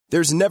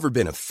There's never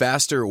been a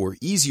faster or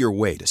easier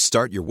way to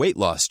start your weight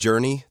loss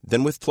journey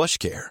than with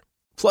PlushCare.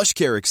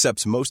 PlushCare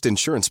accepts most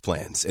insurance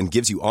plans and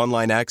gives you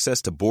online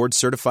access to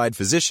board-certified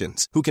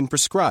physicians who can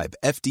prescribe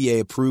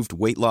FDA-approved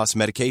weight loss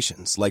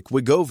medications like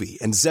Wegovy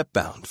and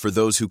Zepbound for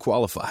those who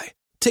qualify.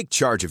 Take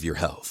charge of your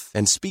health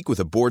and speak with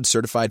a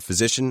board-certified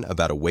physician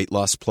about a weight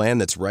loss plan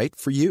that's right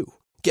for you.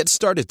 Get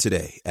started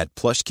today at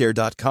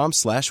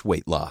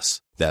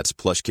plushcare.com/weightloss. That's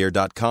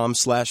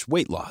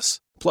plushcare.com/weightloss.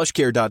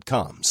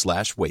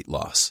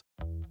 plushcare.com/weightloss.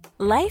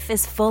 Life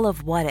is full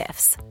of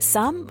what-ifs.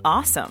 Some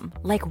awesome,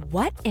 like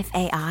what if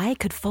AI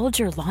could fold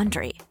your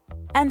laundry?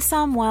 And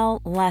some, well,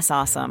 less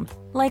awesome,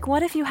 like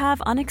what if you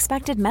have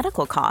unexpected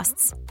medical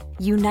costs?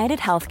 United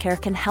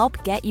Healthcare can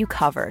help get you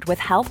covered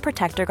with Health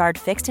Protector Guard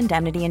fixed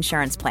indemnity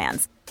insurance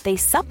plans. They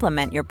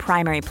supplement your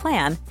primary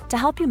plan to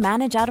help you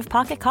manage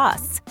out-of-pocket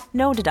costs.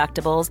 No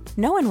deductibles,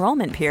 no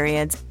enrollment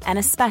periods, and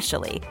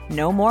especially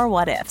no more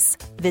what-ifs.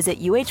 Visit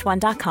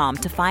uh1.com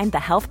to find the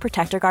Health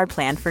Protector Guard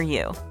plan for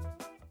you.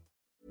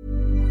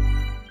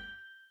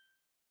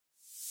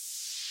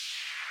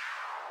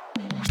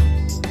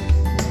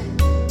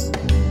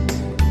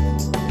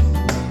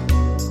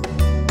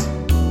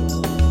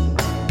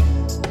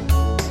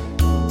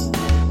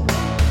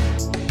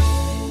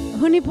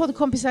 Hörrni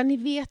poddkompisar, ni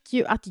vet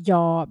ju att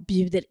jag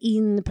bjuder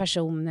in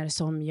personer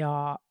som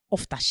jag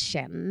ofta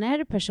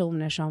känner,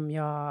 personer som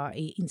jag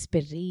är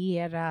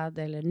inspirerad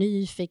eller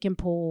nyfiken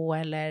på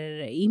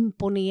eller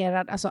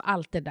imponerad, alltså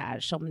allt det där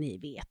som ni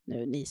vet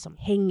nu, ni som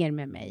hänger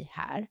med mig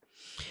här.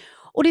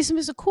 Och det som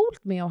är så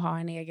coolt med att ha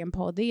en egen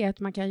podd är att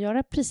man kan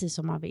göra precis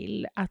som man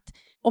vill. Att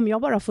om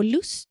jag bara får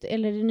lust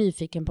eller är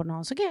nyfiken på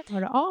någon så kan jag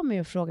höra av mig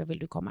och fråga, vill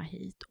du komma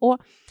hit? Och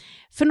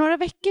för några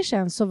veckor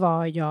sedan så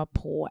var jag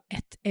på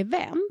ett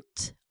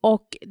event.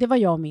 Och det var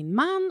jag och min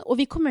man och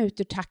vi kom ut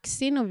ur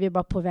taxin och vi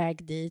var på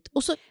väg dit.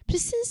 Och så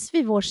precis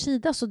vid vår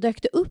sida så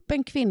dök det upp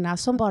en kvinna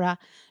som bara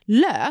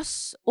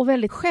lös och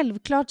väldigt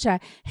självklart så här: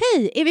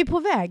 hej, är vi på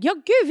väg? Ja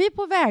gud, vi är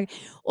på väg.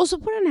 Och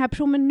så på den här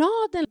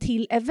promenaden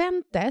till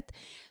eventet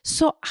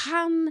så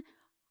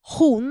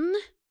hon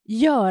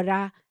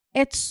göra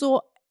ett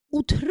så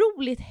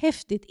otroligt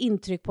häftigt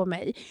intryck på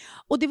mig.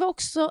 Och det var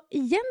också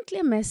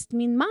egentligen mest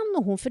min man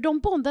och hon, för de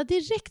bondade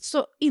direkt,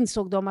 så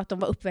insåg de att de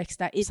var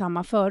uppväxta i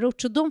samma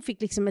förort, så de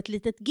fick liksom ett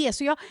litet G.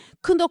 Så jag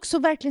kunde också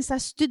verkligen så här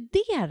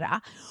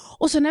studera.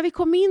 Och så när vi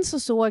kom in så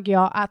såg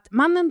jag att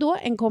mannen då,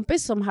 en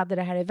kompis som hade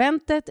det här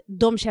eventet,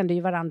 de kände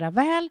ju varandra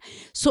väl.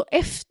 Så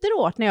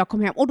efteråt när jag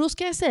kom hem, och då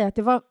ska jag säga att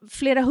det var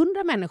flera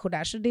hundra människor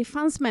där, så det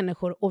fanns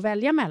människor att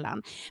välja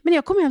mellan. Men när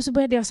jag kom hem så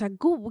började jag så här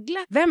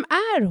googla, vem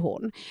är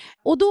hon?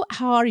 Och då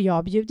har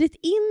jag bjudit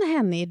in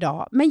henne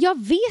idag, men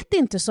jag vet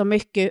inte så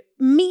mycket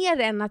mer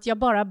än att jag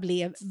bara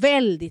blev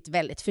väldigt,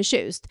 väldigt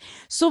förtjust.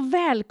 Så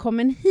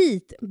välkommen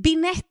hit,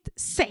 Binette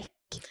Säck.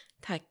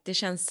 Tack, det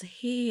känns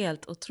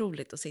helt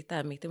otroligt att sitta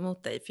här mitt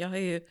emot dig. För jag har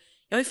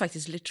ju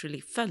faktiskt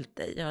literally följt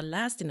dig. Jag har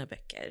läst dina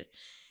böcker.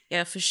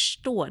 Jag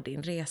förstår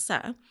din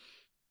resa.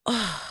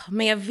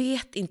 Men jag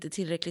vet inte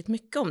tillräckligt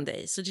mycket om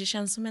dig. Så det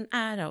känns som en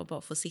ära att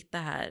bara få sitta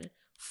här,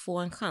 få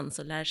en chans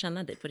att lära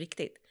känna dig på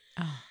riktigt.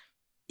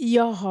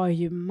 Jag har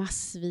ju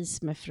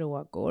massvis med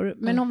frågor.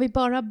 Men om vi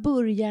bara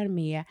börjar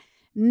med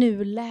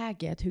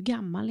nuläget. Hur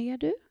gammal är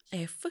du?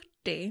 Jag är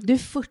 40. Du är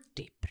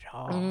 40,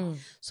 bra.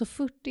 Så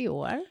 40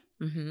 år.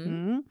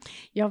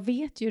 Jag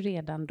vet ju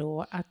redan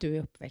då att du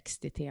är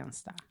uppväxt i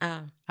Tensta.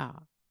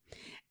 Ja.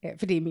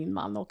 För det är min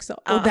man också.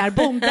 Och där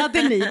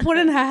bondade ni på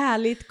den här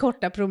härligt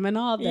korta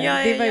promenaden.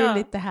 Det var ju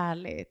lite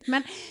härligt.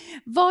 Men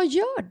vad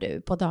gör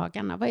du på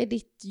dagarna? Vad är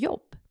ditt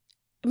jobb?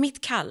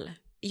 Mitt kall.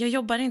 Jag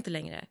jobbar inte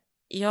längre.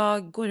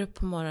 Jag går upp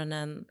på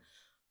morgonen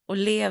och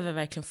lever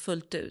verkligen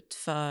fullt ut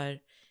för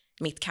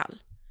mitt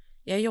kall.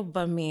 Jag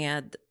jobbar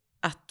med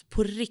att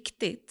på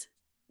riktigt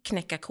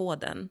knäcka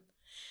koden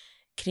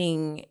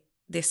kring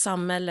det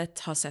samhället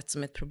har sett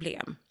som ett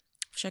problem.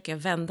 Försöker jag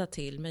vända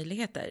till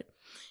möjligheter.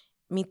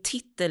 Min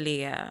titel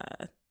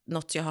är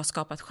något jag har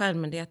skapat själv,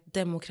 men det är att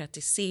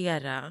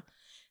demokratisera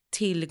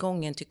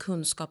tillgången till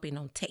kunskap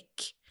inom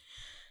tech.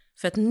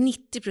 För att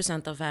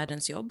 90% av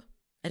världens jobb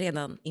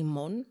redan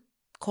imorgon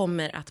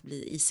kommer att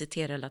bli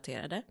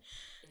ICT-relaterade.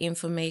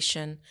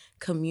 Information,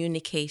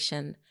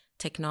 communication,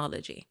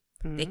 technology.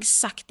 Det är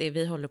exakt det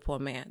vi håller på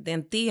med. Det är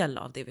en del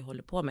av det vi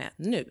håller på med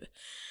nu.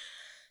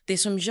 Det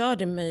som gör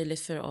det möjligt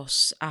för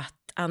oss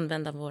att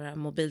använda våra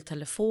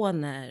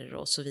mobiltelefoner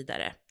och så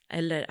vidare.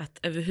 Eller att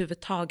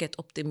överhuvudtaget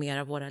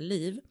optimera våra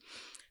liv.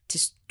 Till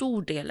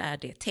stor del är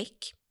det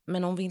tech.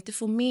 Men om vi inte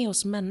får med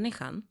oss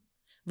människan,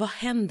 vad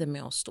händer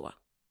med oss då?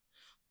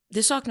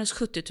 Det saknas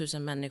 70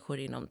 000 människor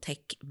inom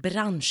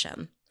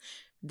techbranschen.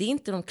 Det är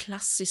inte de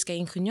klassiska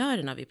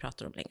ingenjörerna vi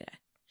pratar om längre.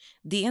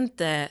 Det är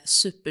inte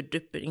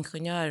superduper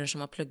ingenjörer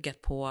som har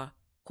pluggat på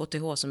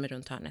KTH som är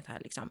runt hörnet här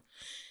liksom.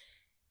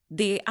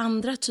 Det är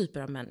andra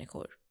typer av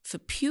människor. För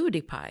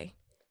PewDiePie,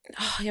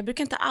 jag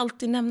brukar inte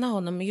alltid nämna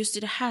honom, men just i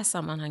det här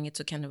sammanhanget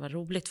så kan det vara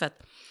roligt för att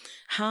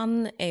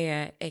han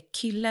är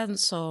killen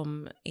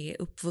som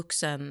är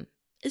uppvuxen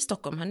i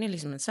Stockholm. Han är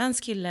liksom en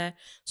svensk kille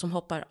som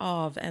hoppar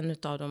av en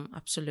av de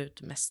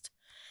absolut mest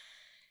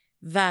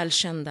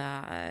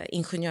välkända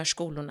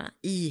ingenjörsskolorna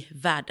i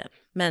världen.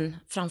 Men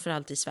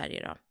framförallt i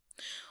Sverige då.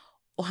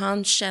 Och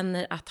han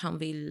känner att han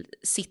vill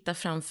sitta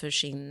framför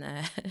sin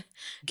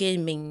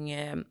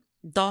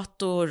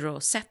gamingdator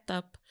och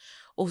setup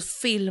och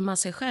filma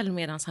sig själv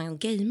medan han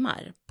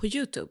gamar på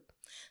YouTube.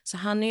 Så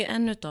han är ju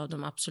en av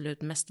de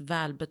absolut mest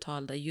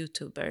välbetalda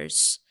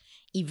YouTubers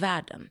i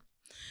världen.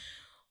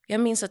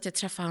 Jag minns att jag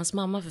träffade hans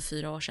mamma för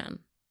 4 år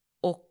sedan.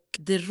 Och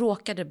det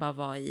råkade bara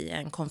vara i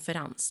en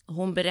konferens.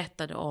 Hon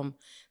berättade om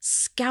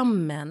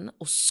skammen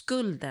och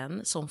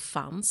skulden som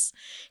fanns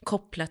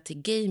kopplat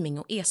till gaming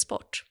och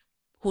e-sport.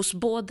 Hos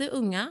både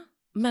unga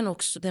men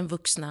också den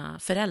vuxna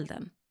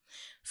föräldern.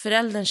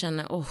 Föräldern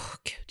känner,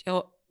 gud,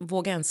 jag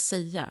vågar ens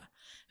säga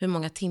hur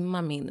många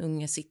timmar min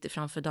unge sitter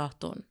framför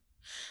datorn.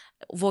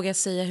 Vågar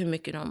säga hur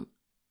mycket de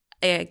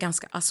är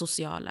ganska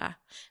asociala.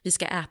 Vi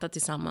ska äta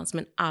tillsammans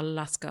men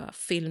alla ska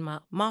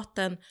filma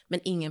maten men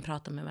ingen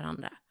pratar med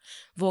varandra.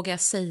 Vågar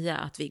säga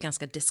att vi är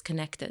ganska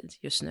disconnected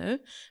just nu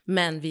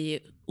men vi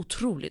är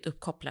otroligt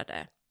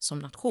uppkopplade som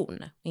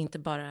nation, inte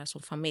bara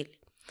som familj.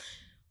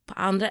 På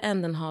andra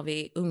änden har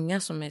vi unga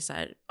som är så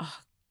här,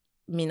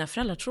 mina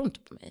föräldrar tror inte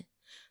på mig.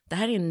 Det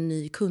här är en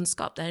ny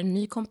kunskap, det här är en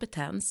ny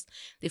kompetens.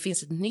 Det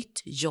finns ett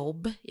nytt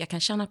jobb, jag kan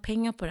tjäna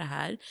pengar på det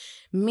här.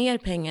 Mer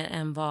pengar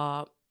än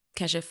vad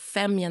kanske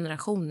 5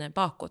 generationer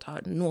bakåt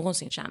har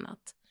någonsin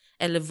tjänat.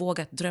 Eller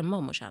vågat drömma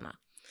om att tjäna.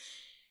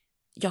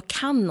 Jag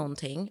kan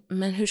någonting,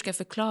 men hur ska jag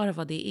förklara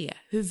vad det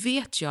är? Hur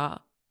vet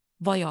jag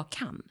vad jag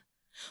kan?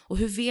 Och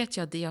hur vet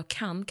jag att det jag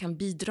kan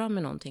bidra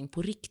med någonting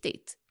på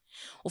riktigt?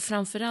 Och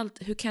framförallt,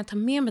 hur kan jag ta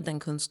med mig den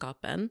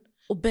kunskapen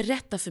och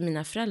berätta för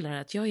mina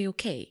föräldrar att jag är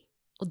okej.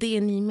 Och det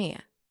är ni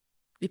med.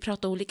 Vi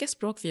pratar olika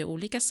språk, vi gör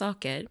olika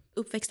saker,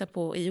 uppväxta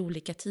på i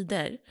olika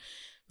tider.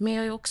 Men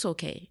jag är också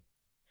okej.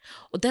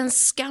 Och den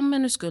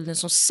skammen och skulden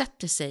som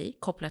sätter sig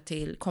kopplat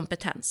till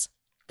kompetens,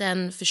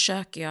 den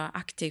försöker jag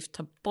aktivt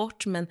ta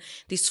bort, men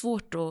det är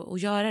svårt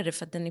att göra det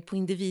för att den är på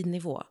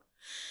individnivå.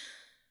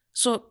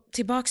 Så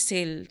tillbaks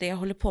till det jag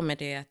håller på med,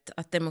 det är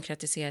att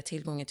demokratisera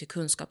tillgången till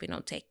kunskap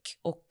inom tech.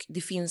 Och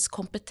det finns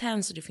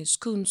kompetens och det finns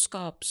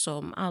kunskap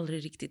som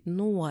aldrig riktigt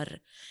når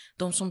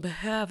de som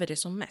behöver det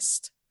som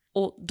mest.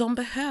 Och de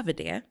behöver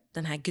det,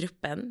 den här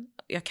gruppen,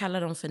 jag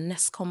kallar dem för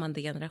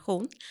nästkommande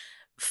generation.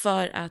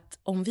 För att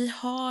om vi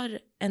har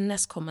en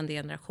nästkommande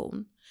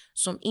generation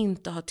som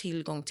inte har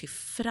tillgång till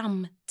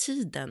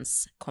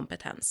framtidens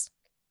kompetens,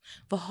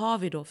 vad har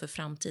vi då för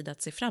framtid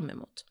att se fram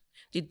emot?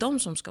 Det är de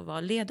som ska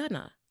vara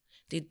ledarna.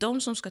 Det är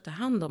de som ska ta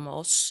hand om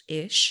oss,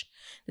 ish.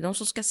 Det är de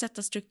som ska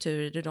sätta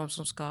strukturer, det är de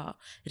som ska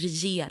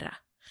regera.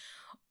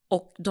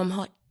 Och de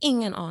har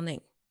ingen aning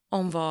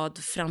om vad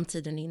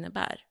framtiden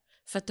innebär.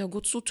 För att det har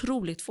gått så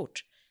otroligt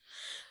fort.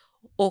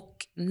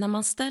 Och när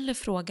man ställer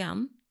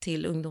frågan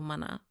till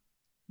ungdomarna,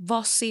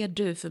 vad ser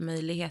du för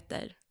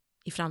möjligheter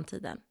i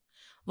framtiden?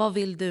 Vad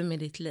vill du med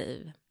ditt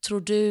liv?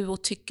 Tror du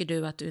och tycker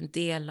du att du är en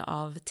del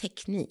av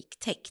teknik,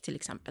 tech till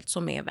exempel,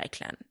 som är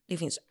verkligen, det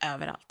finns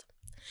överallt.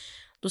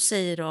 Då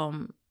säger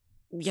de,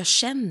 jag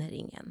känner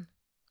ingen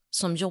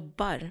som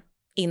jobbar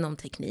inom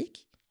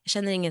teknik. Jag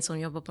känner ingen som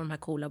jobbar på de här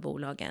coola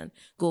bolagen,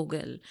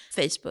 Google,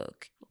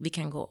 Facebook, vi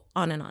kan gå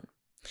on and on.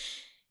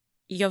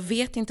 Jag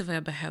vet inte vad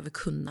jag behöver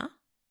kunna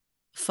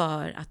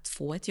för att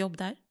få ett jobb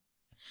där.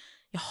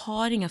 Jag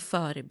har inga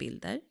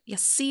förebilder. Jag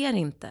ser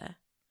inte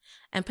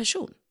en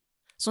person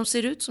som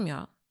ser ut som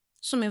jag,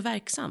 som är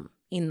verksam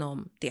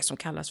inom det som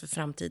kallas för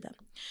framtiden.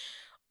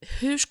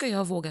 Hur ska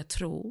jag våga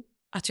tro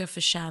att jag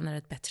förtjänar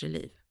ett bättre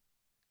liv?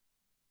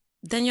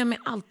 Den gör mig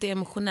alltid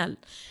emotionell.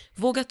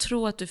 Våga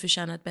tro att du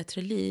förtjänar ett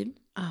bättre liv.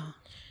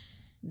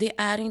 Det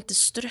är inte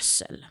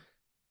strössel.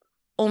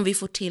 Om vi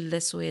får till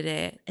det så är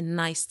det en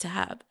nice to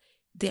have.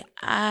 Det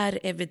är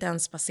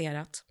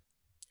evidensbaserat.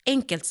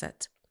 Enkelt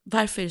sett.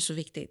 Varför är det så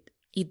viktigt?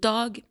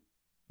 Idag,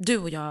 du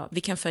och jag,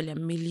 vi kan följa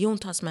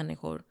miljontals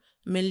människor.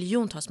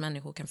 Miljontals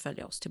människor kan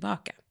följa oss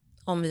tillbaka.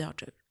 Om vi har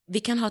tur. Vi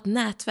kan ha ett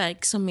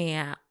nätverk som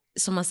är,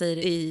 som man säger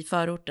i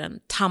förorten,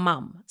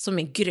 tamam. Som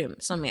är grym.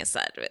 Som är så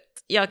här, du vet.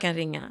 Jag kan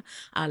ringa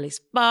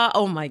Alice.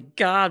 Oh my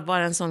god,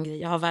 bara en sån grej.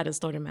 Jag har världens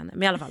story med henne.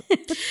 Men i alla fall.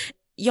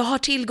 Jag har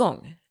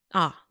tillgång.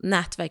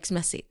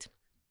 Nätverksmässigt.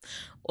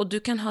 Och du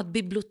kan ha ett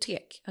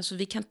bibliotek. Alltså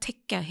vi kan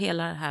täcka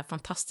hela det här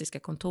fantastiska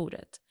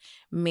kontoret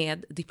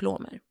med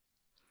diplomer.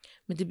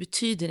 Men det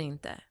betyder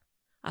inte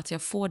att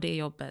jag får det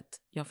jobbet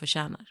jag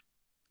förtjänar.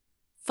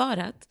 För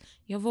att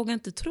jag vågar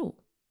inte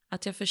tro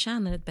att jag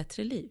förtjänar ett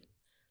bättre liv.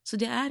 Så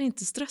det är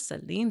inte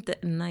strössel, det är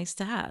inte nice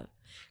to have.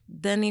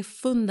 Den är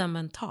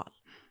fundamental.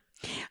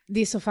 Det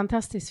är så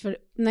fantastiskt, för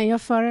när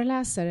jag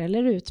föreläser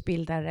eller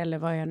utbildar eller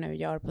vad jag nu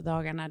gör på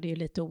dagarna, det är ju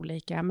lite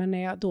olika, men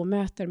när jag då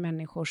möter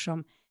människor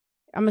som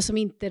men som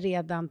inte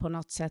redan på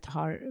något sätt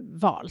har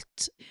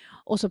valt.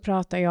 Och så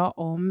pratar jag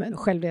om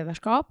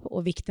självledarskap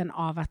och vikten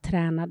av att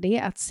träna det,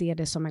 att se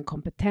det som en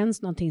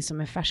kompetens, någonting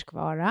som är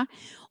färskvara.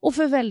 Och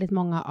för väldigt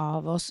många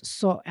av oss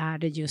så är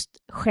det just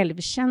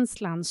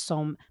självkänslan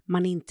som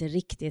man inte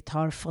riktigt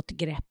har fått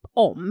grepp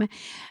om.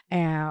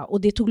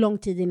 Och det tog lång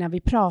tid innan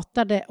vi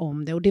pratade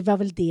om det, och det var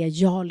väl det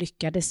jag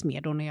lyckades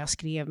med då när jag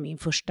skrev min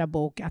första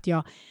bok, att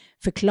jag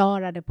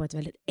förklarade på ett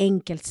väldigt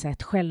enkelt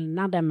sätt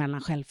skillnaden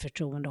mellan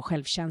självförtroende och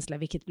självkänsla,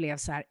 vilket blev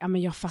så här,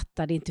 men jag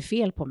fattade inte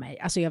fel på mig.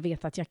 Alltså jag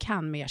vet att jag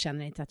kan, men jag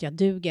känner inte att jag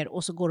duger,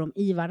 och så går de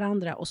i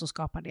varandra och så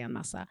skapar det en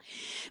massa.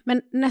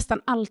 Men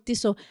nästan alltid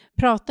så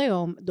pratar jag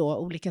om då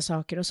olika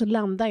saker, och så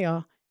landar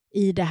jag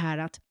i det här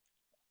att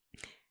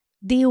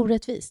det är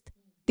orättvist.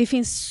 Det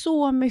finns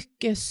så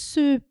mycket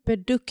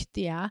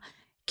superduktiga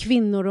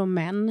kvinnor och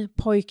män,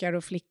 pojkar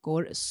och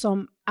flickor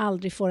som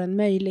aldrig får en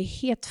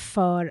möjlighet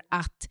för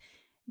att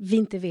vi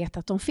inte vet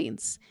att de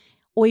finns.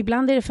 Och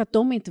ibland är det för att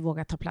de inte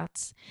vågar ta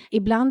plats.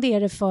 Ibland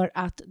är det för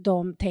att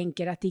de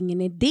tänker att det är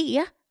ingen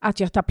idé att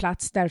jag tar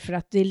plats, därför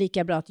att det är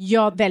lika bra att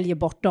jag väljer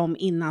bort dem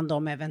innan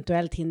de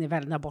eventuellt hinner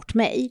välja bort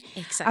mig.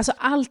 Exakt. Alltså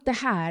allt det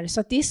här,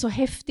 så att det är så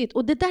häftigt.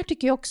 Och det där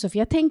tycker jag också, för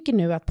jag tänker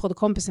nu att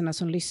poddkompisarna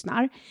som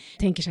lyssnar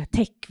tänker så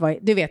här,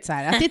 du vet så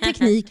här, att det är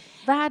teknik,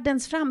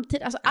 världens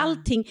framtid, alltså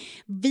allting.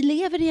 Vi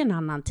lever i en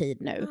annan tid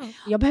nu.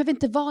 Jag behöver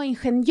inte vara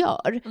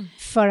ingenjör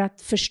för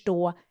att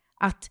förstå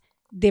att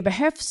det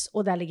behövs,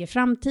 och där ligger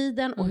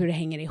framtiden och hur det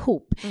hänger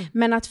ihop.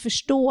 Men att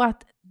förstå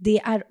att det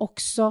är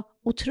också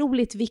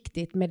otroligt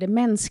viktigt med det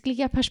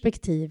mänskliga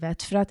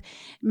perspektivet, för att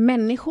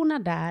människorna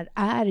där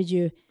är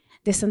ju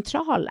det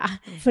centrala.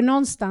 För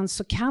någonstans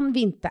så kan vi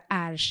inte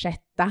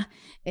ersätta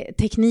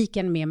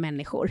tekniken med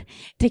människor.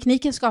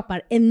 Tekniken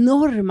skapar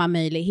enorma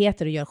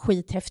möjligheter och gör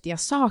skithäftiga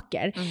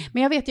saker.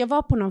 Men jag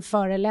var på någon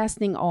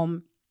föreläsning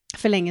om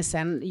för länge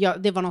sedan,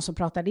 det var någon som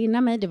pratade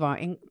innan mig, det var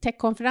en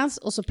techkonferens,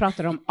 och så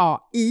pratade de om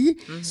AI,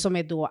 som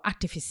är då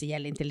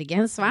artificiell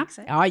intelligens, va?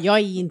 Ja, jag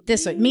är inte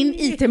så, min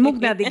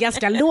IT-mognad är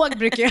ganska låg,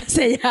 brukar jag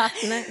säga.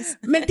 Nice.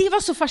 Men det var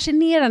så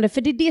fascinerande,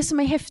 för det är det som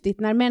är häftigt,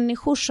 när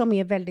människor som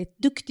är väldigt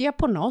duktiga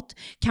på något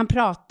kan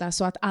prata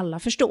så att alla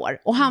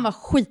förstår. Och han var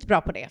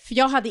skitbra på det, för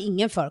jag hade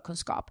ingen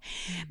förkunskap.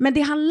 Men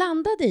det han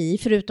landade i,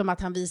 förutom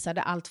att han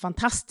visade allt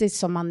fantastiskt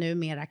som man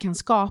numera kan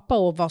skapa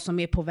och vad som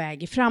är på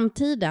väg i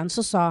framtiden,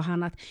 så sa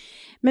han att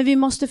men vi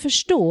måste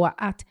förstå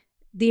att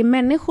det är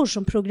människor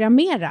som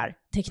programmerar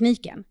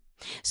tekniken.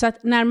 Så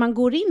att när man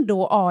går in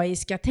då AI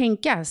ska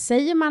tänka,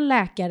 säger man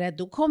läkare,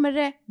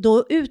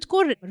 då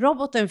utgår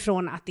roboten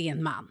från att det är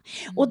en man.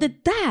 Och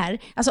det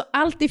där, alltså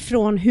allt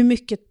ifrån hur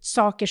mycket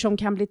saker som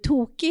kan bli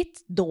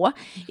tokigt då,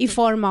 i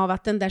form av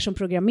att den där som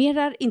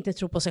programmerar inte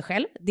tror på sig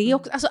själv. Det är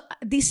också, alltså,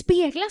 det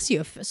speglas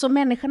ju, så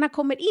människorna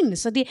kommer in.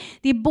 Så det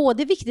är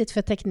både viktigt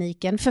för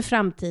tekniken, för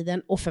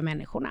framtiden och för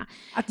människorna.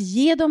 Att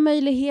ge dem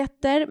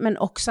möjligheter, men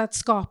också att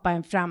skapa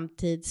en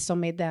framtid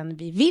som är den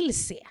vi vill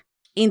se.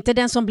 Inte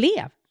den som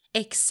blev.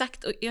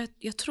 Exakt, och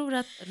jag tror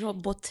att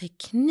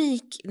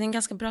robotteknik, det är en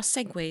ganska bra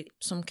segway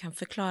som kan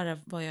förklara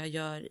vad jag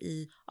gör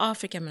i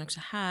Afrika, men också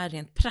här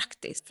rent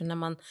praktiskt. För när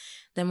man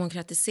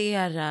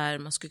demokratiserar,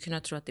 man skulle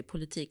kunna tro att det är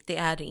politik, det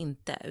är det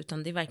inte,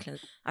 utan det är verkligen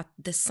att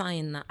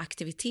designa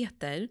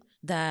aktiviteter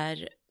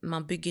där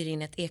man bygger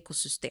in ett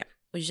ekosystem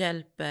och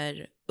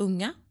hjälper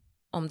unga,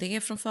 om det är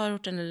från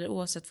förorten eller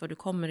oavsett var du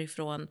kommer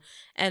ifrån,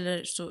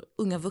 eller så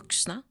unga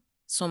vuxna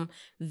som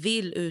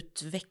vill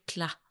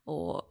utveckla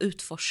och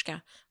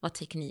utforska vad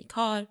teknik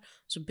har,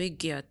 så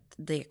bygger jag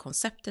det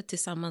konceptet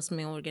tillsammans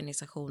med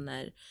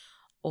organisationer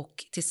och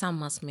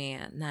tillsammans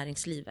med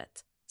näringslivet.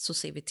 Så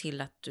ser vi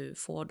till att du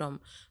får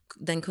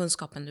den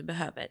kunskapen du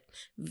behöver.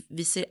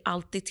 Vi ser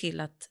alltid till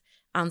att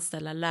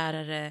anställa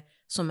lärare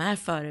som är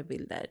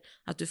förebilder.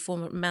 Att du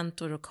får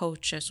mentor och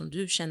coacher som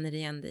du känner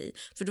igen dig i.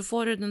 För då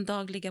får du den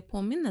dagliga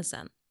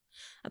påminnelsen.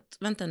 Att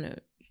vänta nu,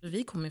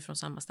 vi kommer från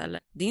samma ställe.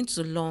 Det är inte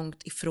så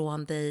långt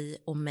ifrån dig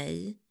och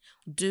mig.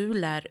 Du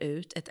lär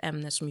ut ett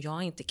ämne som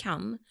jag inte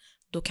kan.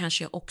 Då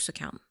kanske jag också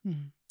kan.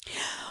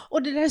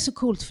 Och det där är så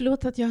coolt.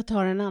 Förlåt att jag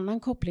tar en annan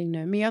koppling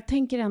nu. Men jag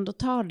tänker ändå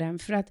ta den.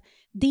 För att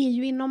det är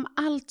ju inom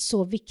allt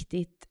så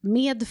viktigt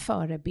med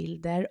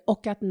förebilder.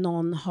 Och att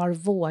någon har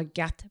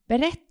vågat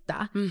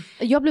berätta.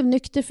 Jag blev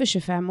nykter för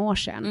 25 år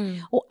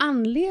sedan. Och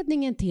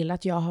anledningen till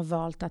att jag har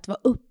valt att vara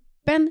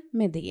öppen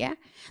med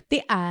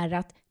det är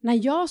att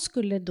när jag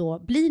skulle då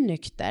bli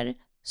nykter,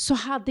 så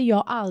hade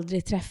jag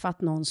aldrig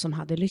träffat någon som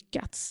hade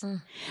lyckats.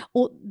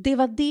 Och det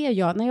var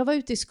det när jag var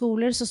ute i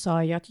skolor så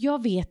sa jag att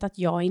jag vet att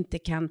jag inte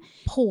kan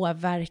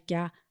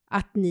påverka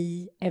att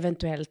ni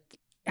eventuellt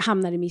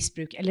hamnar i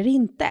missbruk eller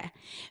inte.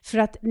 För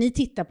att ni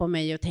tittar på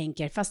mig och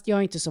tänker, fast jag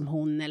är inte som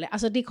hon.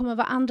 Alltså det kommer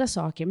vara andra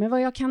saker. Men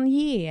vad jag kan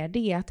ge er,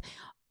 det är att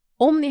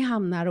om ni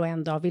hamnar och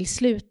en dag vill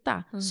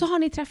sluta, så har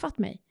ni träffat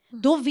mig.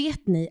 Då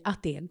vet ni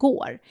att det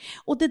går.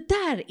 Och det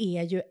där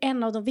är ju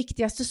en av de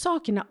viktigaste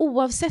sakerna,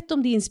 oavsett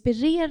om det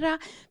inspirerar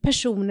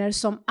personer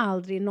som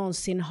aldrig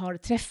någonsin har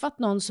träffat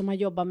någon som har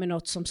jobbat med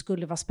något som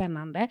skulle vara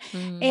spännande,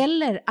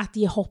 eller att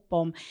ge hopp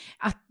om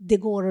att det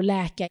går att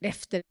läka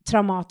efter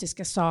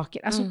traumatiska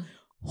saker. Alltså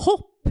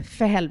hopp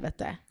för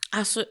helvete.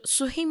 Alltså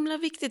så himla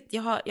viktigt.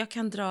 Jag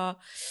kan dra,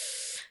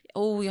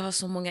 jag har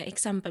så många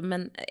exempel,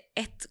 men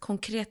ett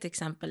konkret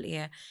exempel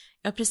är,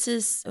 jag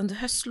precis under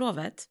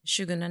höstlovet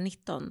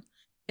 2019,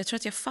 jag tror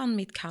att jag fann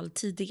mitt kall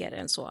tidigare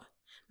än så,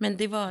 men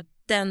det var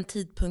den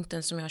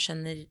tidpunkten som jag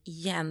känner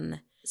igen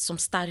som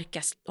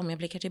starkast om jag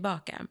blickar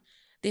tillbaka.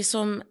 Det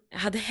som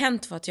hade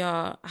hänt var att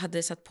jag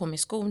hade satt på mig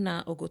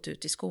skorna och gått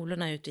ut i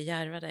skolorna ute i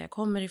Järva där jag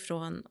kommer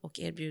ifrån och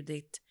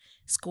erbjudit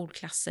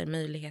skolklasser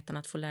möjligheten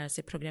att få lära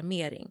sig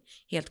programmering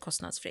helt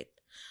kostnadsfritt.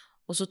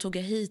 Och så tog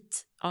jag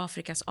hit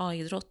Afrikas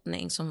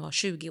AI-drottning som var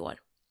 20 år,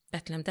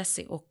 Bethlehem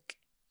Desi, och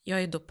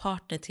jag är då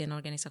partner till en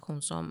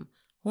organisation som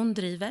hon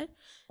driver,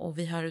 och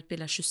vi har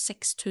utbildat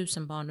 26 000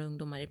 barn och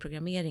ungdomar i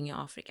programmering i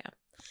Afrika.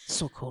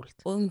 Så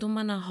coolt. Och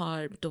ungdomarna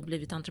har då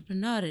blivit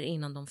entreprenörer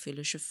innan de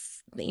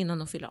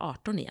fyller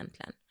 18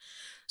 egentligen.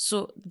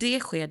 Så det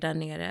sker där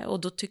nere,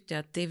 och då tyckte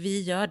jag att det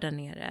vi gör där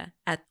nere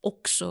är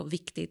också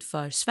viktigt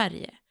för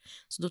Sverige.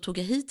 Så då tog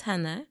jag hit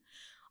henne,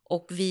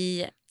 och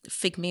vi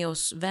fick med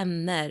oss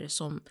vänner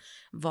som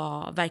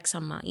var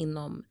verksamma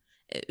inom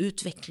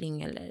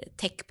utveckling eller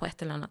tech på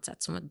ett eller annat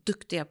sätt, som var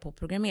duktiga på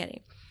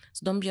programmering.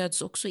 Så de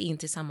bjöds också in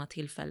till samma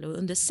tillfälle, och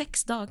under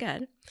 6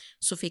 dagar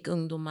så fick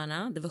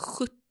ungdomarna, det var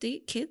 70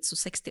 kids och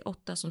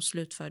 68 som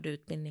slutförde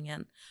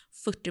utbildningen,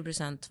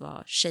 40%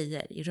 var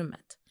tjejer i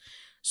rummet.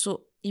 Så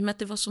i och med att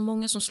det var så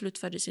många som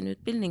slutförde sin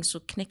utbildning så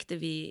knäckte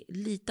vi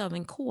lite av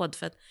en kod,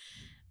 för att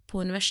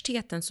på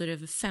universiteten så är det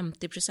över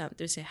 50%,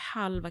 det vill säga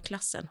halva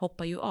klassen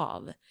hoppar ju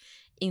av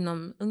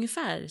inom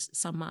ungefär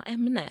samma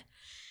ämne.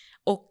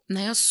 Och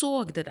när jag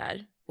såg det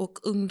där och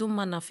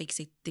ungdomarna fick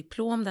sitt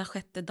diplom där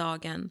 6:e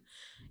dagen,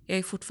 jag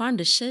är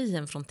fortfarande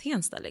tjejen från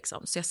Tensta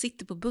liksom, så jag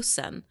sitter på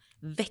bussen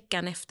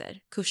veckan efter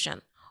kursen,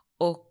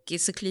 och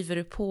så kliver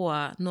du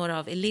på några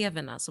av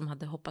eleverna som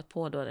hade hoppat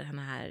på då den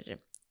här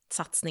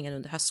satsningen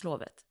under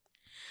höstlovet.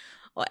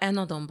 Och en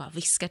av dem bara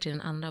viskar till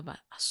den andra och bara,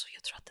 alltså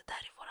jag tror att det där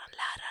är våran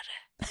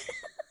lärare.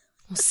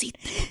 Hon sitter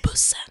på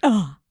bussen.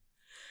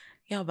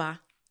 Jag bara,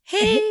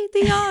 hej det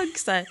är jag.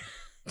 Så här.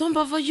 De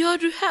bara, vad gör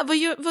du här?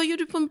 Vad gör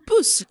du på en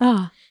buss?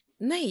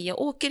 Nej, jag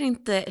åker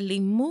inte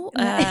limo.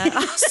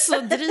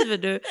 Alltså driver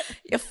du?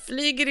 Jag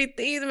flyger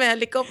inte in med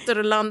helikopter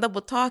och landar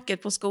på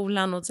taket på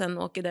skolan och sen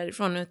åker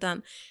därifrån,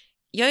 utan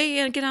jag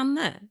är er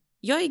granne.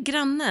 Jag är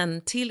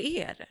grannen till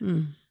er.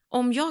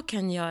 Om jag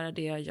kan göra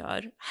det jag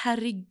gör,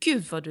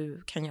 herregud vad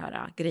du kan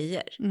göra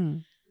grejer.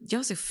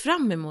 Jag ser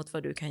fram emot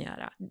vad du kan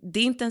göra. Det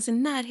är inte ens i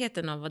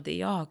närheten av vad det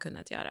jag har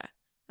kunnat göra.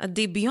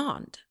 Det är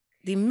beyond.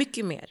 Det är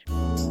mycket mer.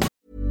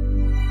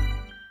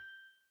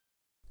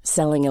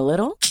 Selling a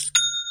little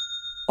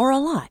or a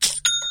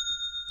lot?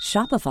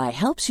 Shopify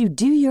helps you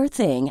do your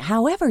thing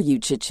however you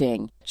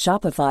cha-ching.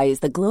 Shopify is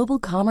the global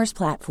commerce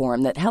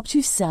platform that helps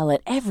you sell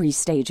at every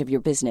stage of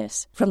your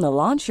business. From the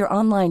launch your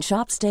online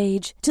shop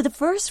stage to the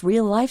first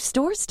real-life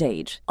store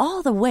stage,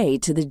 all the way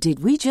to the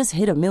did we just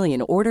hit a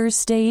million orders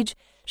stage.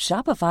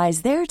 Shopify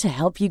is there to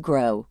help you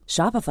grow.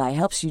 Shopify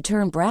helps you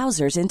turn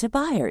browsers into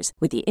buyers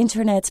with the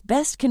internet's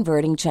best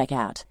converting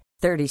checkout.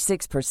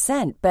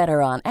 36%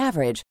 better on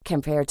average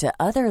compared to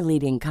other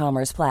leading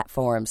commerce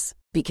platforms.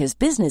 Because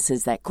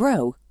businesses that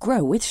grow,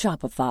 grow with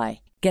Shopify.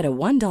 Get a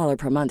 $1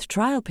 per month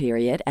trial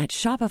period at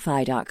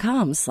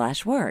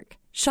shopify.com/work.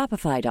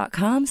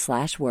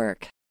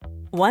 Shopify.com/work.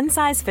 One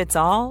size fits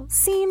all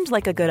seemed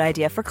like a good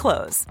idea for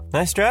clothes.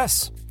 Nice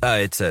dress.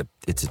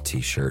 It's a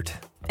t-shirt.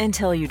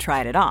 Until you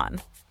tried it on.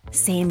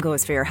 Same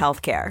goes for your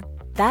healthcare.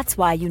 That's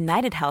why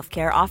United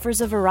Healthcare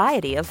offers a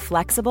variety of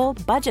flexible,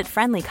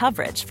 budget-friendly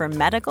coverage for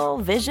medical,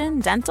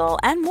 vision, dental,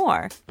 and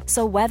more.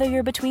 So whether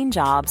you're between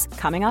jobs,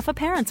 coming off a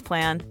parent's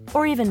plan,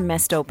 or even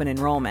missed open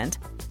enrollment,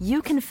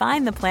 you can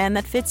find the plan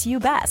that fits you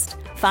best.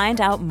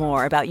 Find out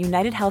more about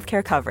United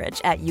Healthcare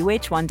coverage at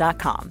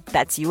uh1.com.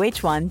 That's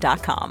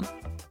uh1.com.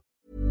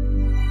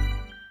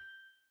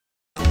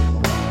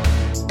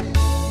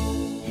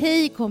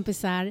 Hej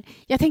kompisar!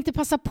 Jag tänkte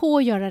passa på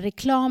att göra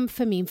reklam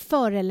för min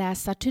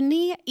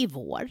föreläsarturné i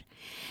vår.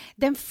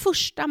 Den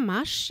 1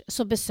 mars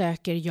så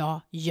besöker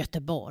jag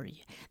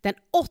Göteborg. Den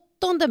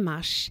 8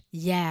 mars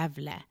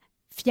Gävle.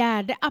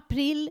 4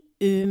 april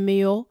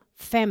Umeå.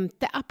 5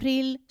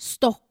 april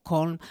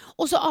Stockholm.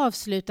 Och så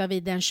avslutar vi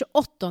den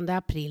 28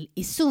 april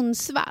i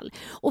Sundsvall.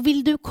 Och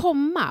vill du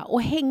komma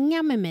och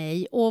hänga med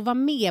mig och vara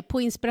med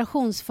på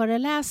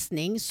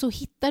inspirationsföreläsning så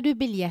hittar du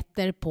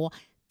biljetter på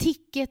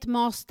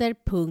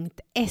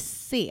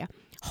ticketmaster.se.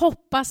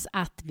 Hoppas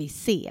att vi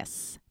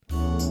ses.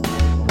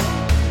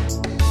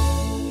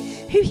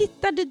 Hur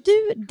hittade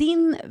du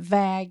din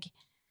väg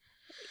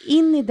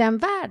in i den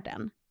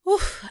världen?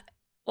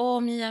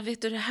 Mia,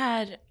 vet du det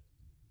här?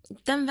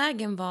 Den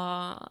vägen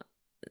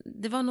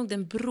det var nog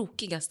den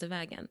brokigaste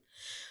vägen.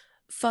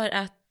 För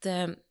att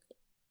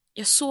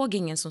Jag såg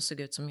ingen som såg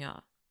ut som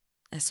jag,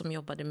 som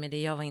jobbade med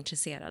det jag var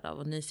intresserad av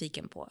och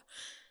nyfiken på.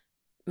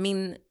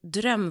 Min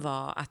dröm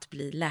var att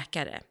bli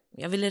läkare.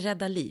 Jag ville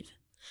rädda liv.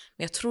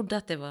 Men jag trodde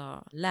att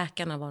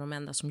läkarna var de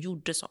enda som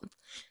gjorde sånt.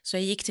 Så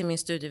jag gick till min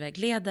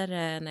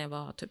studievägledare när jag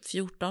var typ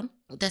 14.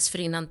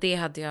 Dessförinnan det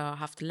hade jag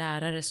haft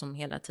lärare som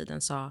hela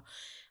tiden sa: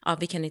 ja,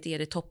 vi kan inte ge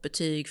dig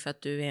toppbetyg för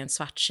att du är en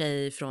svart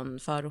tjej från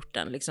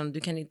förorten. Liksom,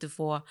 du kan inte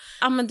få...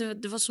 Ja, men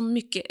det var så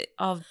mycket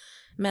av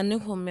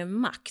människor med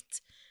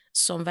makt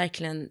som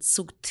verkligen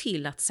såg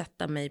till att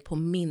sätta mig på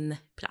min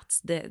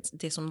plats.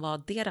 Det som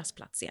var deras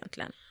plats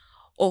egentligen.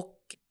 Och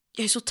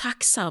jag är så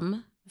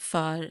tacksam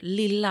för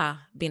lilla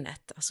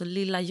Binette, alltså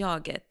lilla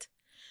jaget,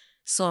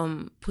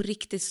 som på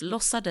riktigt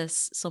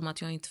låtsades som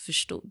att jag inte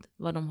förstod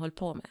vad de höll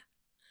på med.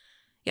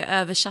 Jag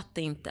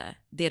översatte inte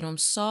det de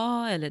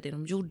sa eller det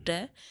de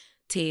gjorde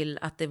till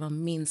att det var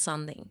min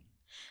sanning.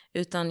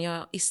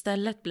 Utan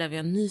istället blev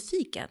jag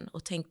nyfiken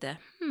och tänkte,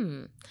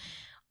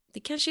 det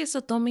kanske är så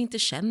att de inte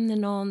känner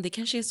någon, det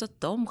kanske är så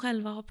att de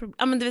själva har problem.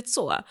 Ja, men du vet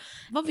så.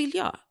 Vad vill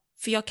jag?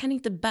 För jag kan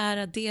inte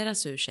bära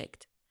deras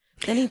ursäkt.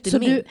 Den är inte så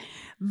min. Du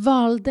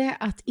valde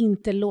att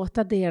inte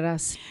låta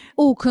deras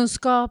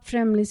okunskap,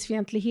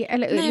 främlingsfientlighet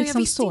eller Nej, liksom jag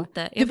visste så.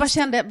 inte. Du bara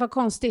kände vad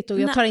konstigt och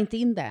jag tar inte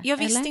in det. Jag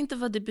visste eller? inte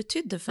vad det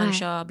betydde förrän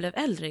jag blev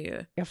äldre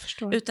ju. Jag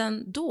förstår.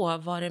 Utan då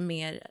var det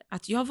mer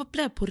att jag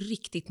blev på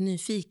riktigt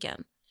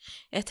nyfiken.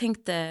 Jag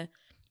tänkte,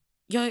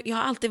 jag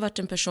har alltid varit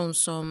en person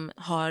som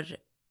har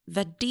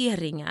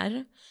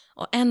värderingar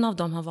och en av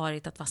dem har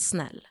varit att vara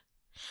snäll.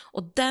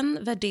 Och den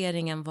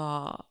värderingen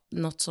var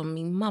något som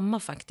min mamma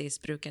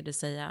faktiskt brukade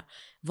säga: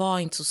 var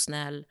inte så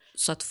snäll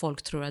så att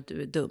folk tror att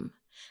du är dum.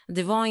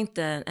 Det var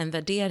inte en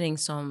värdering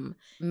som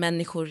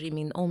människor i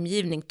min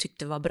omgivning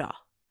tyckte var bra.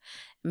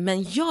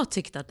 Men jag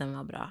tyckte att den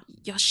var bra.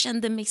 Jag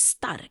kände mig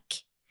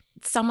stark.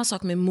 Samma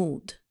sak med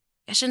mod.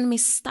 Jag kände mig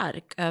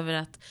stark över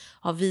att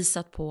ha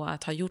visat på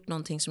att ha gjort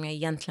någonting som jag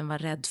egentligen var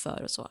rädd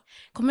för och så.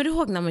 Kommer du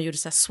ihåg när man gjorde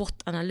så här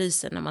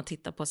SWOT-analyser, när man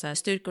tittar på så här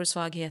styrkor,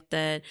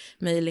 svagheter,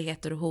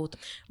 möjligheter och hot?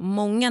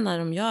 Många när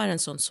de gör en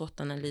sån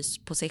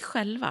SWOT-analys på sig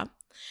själva,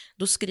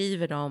 då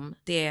skriver de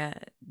det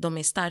de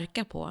är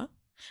starka på,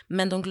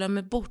 men de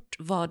glömmer bort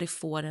vad det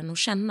får en att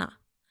känna.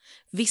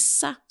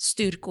 Vissa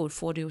styrkor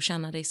får dig att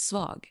känna dig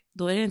svag,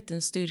 då är det inte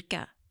en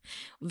styrka.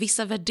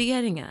 Vissa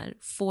värderingar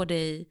får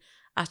dig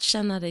att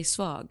känna dig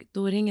svag,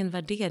 då är det ingen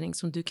värdering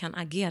som du kan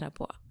agera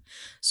på.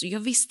 Så jag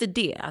visste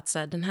det, att så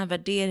här, den här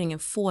värderingen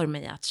får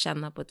mig att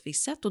känna på ett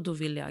visst sätt och då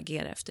vill jag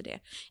agera efter det.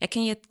 Jag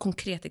kan ge ett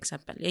konkret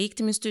exempel. Jag gick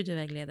till min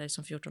studievägledare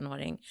som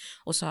 14-åring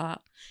och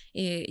sa,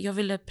 jag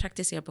ville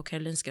praktisera på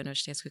Karolinska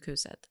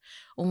universitetssjukhuset.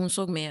 Och hon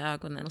såg mig i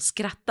ögonen och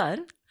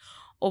skrattar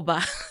och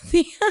bara,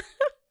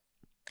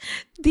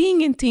 det är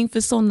ingenting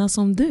för sådana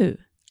som du.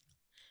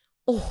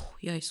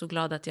 Jag är så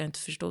glad att jag inte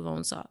förstod vad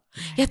hon sa.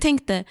 Jag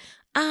tänkte,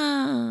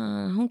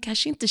 hon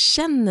kanske inte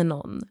känner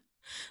någon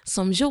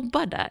som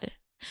jobbar där.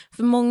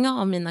 För många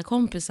av mina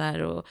kompisar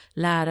och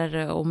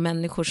lärare och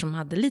människor som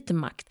hade lite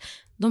makt,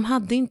 de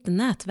hade inte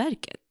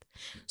nätverket.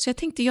 Så jag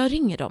tänkte, jag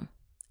ringer dem.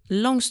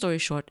 Long story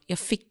short, jag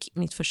fick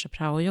mitt första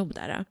praojobb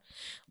där.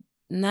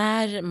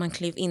 När man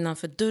klev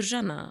innanför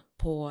dörrarna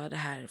på det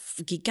här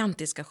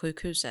gigantiska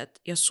sjukhuset,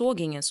 jag såg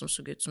ingen som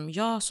såg ut som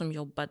jag som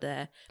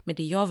jobbade med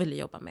det jag ville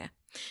jobba med.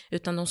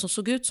 Utan de som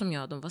såg ut som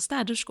jag, de var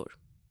städerskor.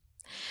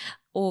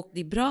 Och det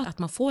är bra att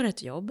man får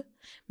ett jobb,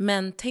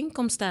 men tänk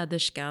om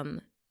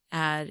städerskan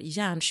är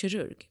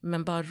hjärnkirurg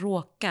men bara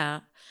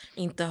råka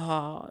inte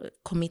ha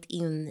kommit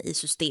in i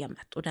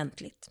systemet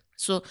ordentligt.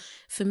 Så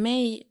för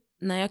mig,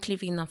 när jag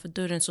klev innanför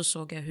dörren så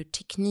såg jag hur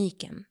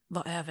tekniken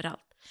var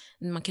överallt.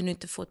 Man kunde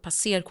inte få ett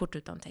passerkort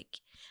utan tech.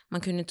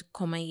 Man kunde inte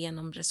komma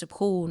igenom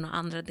reception och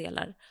andra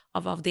delar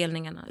av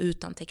avdelningarna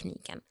utan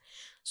tekniken.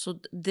 Så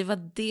det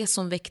var det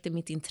som väckte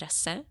mitt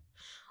intresse.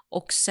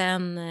 Och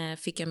sen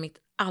fick jag mitt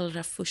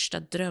allra första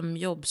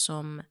drömjobb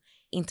som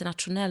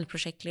internationell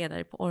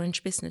projektledare på Orange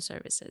Business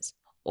Services.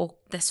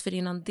 Och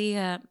dessförinnan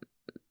det,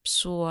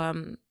 så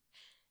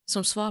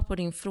som svar på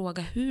din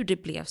fråga hur det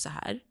blev så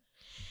här.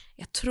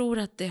 Jag tror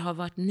att det har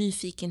varit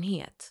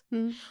nyfikenhet.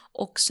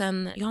 Och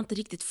sen, jag har inte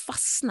riktigt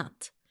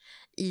fastnat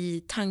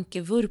i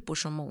tankevurpor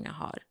som många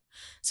har.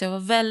 Så jag var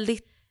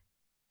väldigt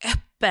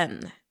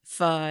öppen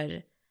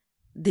för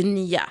det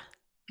nya.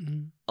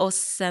 Och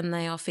sen när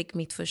jag fick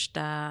mitt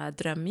första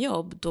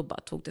drömjobb, då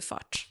bara tog det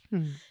fart.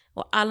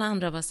 Och alla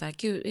andra var så här,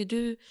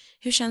 gud,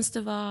 hur känns det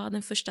att vara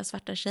den första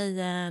svarta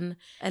tjejen?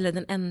 Eller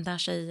den enda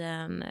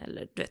tjejen?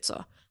 Eller du vet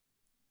så.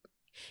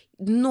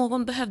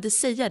 Någon behövde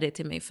säga det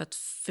till mig för att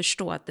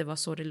förstå att det var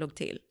så det låg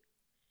till.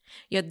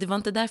 Det var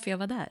inte därför jag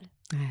var där.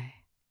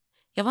 Nej.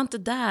 Jag var inte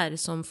där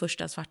som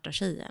första svarta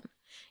tjejen.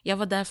 Jag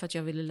var där för att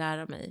jag ville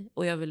lära mig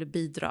och jag ville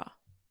bidra.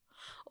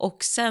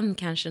 Och sen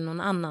kanske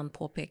någon annan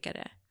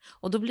påpekade.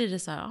 Och då blir det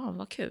så här,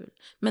 vad kul.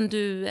 Men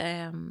du,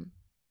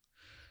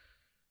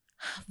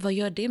 vad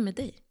gör det med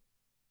dig?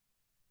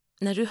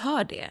 När du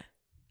hör det,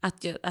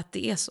 att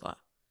det är så,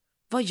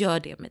 vad gör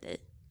det med dig?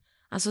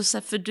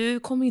 Alltså, för du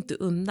kommer inte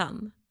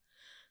undan.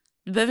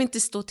 Du behöver inte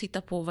stå och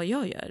titta på vad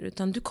jag gör,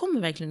 utan du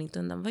kommer verkligen inte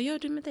undan. Vad gör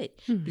du med dig?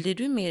 Blir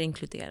du mer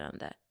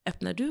inkluderande?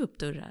 Öppnar du upp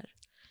dörrar?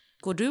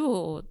 Går du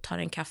och tar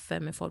en kaffe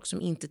med folk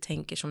som inte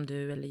tänker som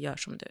du eller gör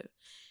som du?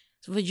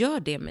 Så vad gör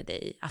det med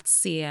dig att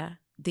se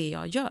det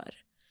jag gör?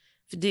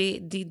 För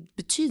det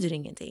betyder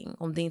ingenting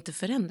om det inte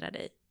förändrar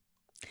dig.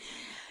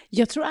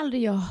 Jag tror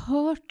aldrig jag har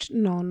hört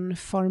någon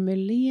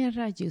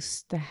formulera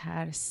just det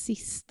här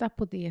sista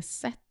på det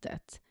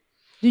sättet.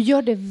 Du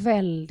gör det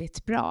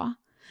väldigt bra.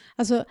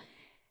 Alltså,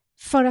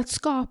 för att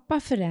skapa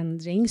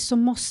förändring så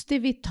måste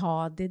vi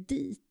ta det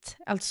dit.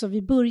 Alltså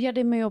vi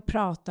började med att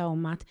prata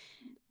om att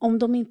om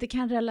de inte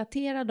kan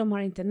relatera, de har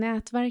inte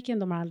nätverken,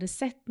 de har aldrig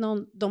sett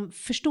någon, de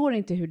förstår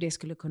inte hur det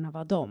skulle kunna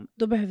vara dem.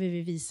 Då behöver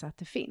vi visa att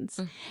det finns.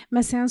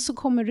 Men sen så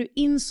kommer du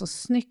in så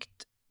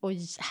snyggt och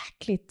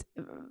jäkligt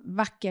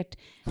vackert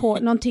på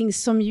någonting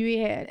som ju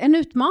är en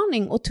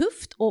utmaning och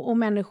tufft och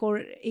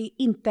människor är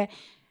inte...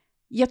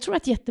 Jag tror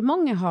att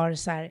jättemånga har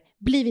så här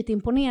blivit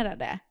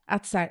imponerade.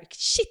 Att så här,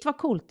 shit vad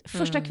coolt.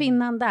 Första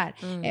kvinnan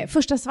där.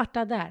 Första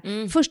svarta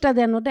där. Första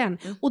den och den.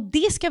 Och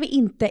det ska vi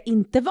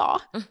inte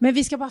vara. Men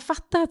vi ska bara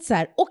fatta att så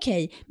här,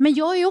 okej, men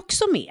jag är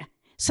också med.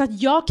 Så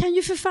att jag kan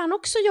ju för fan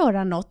också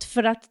göra något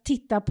för att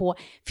titta på.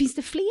 Finns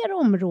det fler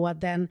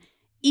områden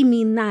i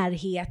min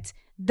närhet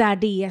där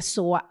det är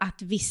så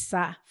att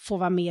vissa får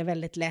vara med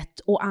väldigt lätt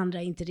och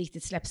andra inte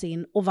riktigt släpps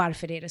in? Och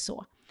varför är det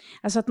så?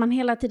 Alltså att man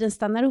hela tiden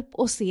stannar upp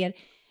och ser...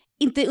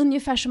 Inte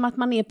ungefär som att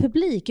man är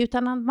publik,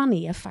 utan att man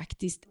är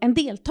faktiskt en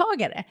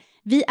deltagare.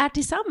 Vi är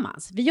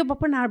tillsammans. Vi jobbar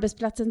på den här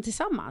arbetsplatsen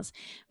tillsammans.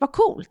 Vad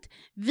coolt.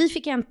 Vi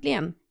fick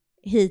äntligen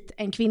hit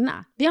en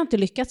kvinna. Det har inte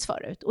lyckats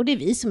förut. Och det är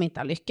vi som inte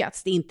har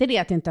lyckats. Det är inte det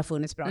att det inte har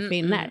funnits bra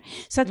kvinnor.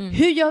 Så att,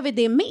 hur gör vi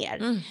det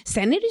mer?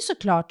 Sen är det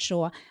såklart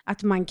så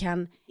att man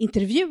kan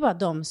intervjua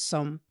dem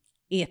som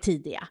är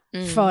tidiga.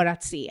 För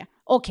att se...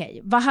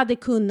 Okej, vad hade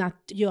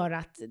kunnat göra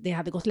att det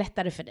hade gått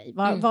lättare för dig?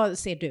 Vad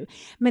ser du?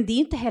 Men det är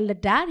inte heller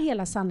där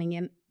hela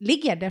sanningen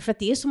ligger. Därför att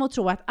det är som att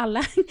tro att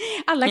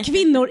alla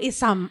kvinnor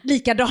är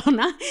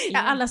likadana.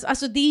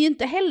 Alltså det är ju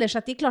inte heller så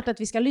att det är klart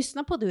att vi ska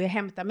lyssna på det och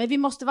hämta. Men vi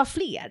måste vara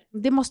fler.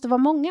 Det måste vara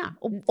många.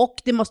 Och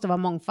det måste vara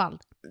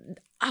mångfald.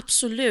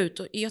 Absolut.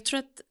 Och jag tror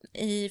att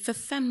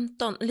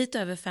för lite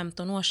över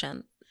 15 år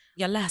sedan.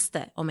 Jag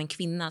läste om en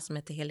kvinna som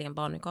heter Helene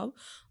Barnekow.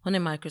 Hon är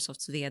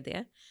Microsofts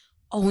vd.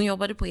 Och hon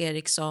jobbade på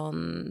Ericsson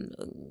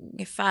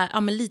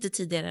ungefär, men lite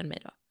tidigare än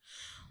mig då.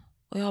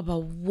 Och jag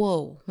bara,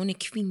 wow, hon är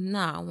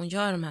kvinna och hon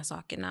gör de här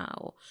sakerna.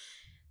 Och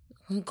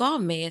hon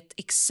gav mig ett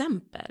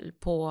exempel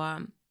på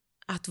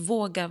att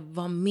våga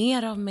vara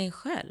mer av mig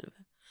själv.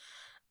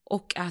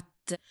 Och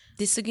att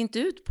det såg inte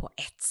ut på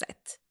ett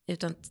sätt.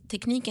 Utan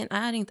tekniken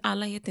är inte,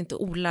 alla heter inte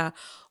Ola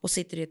och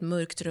sitter i ett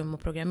mörkt rum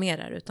och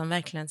programmerar. Utan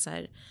verkligen så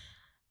här...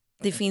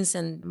 Det finns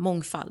en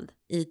mångfald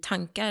i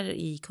tankar,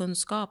 i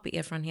kunskap, i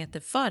erfarenheter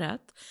för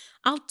att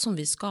allt som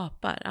vi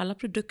skapar, alla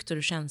produkter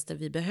och tjänster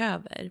vi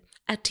behöver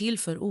är till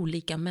för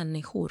olika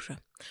människor.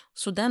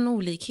 Så den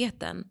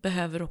olikheten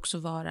behöver också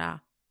vara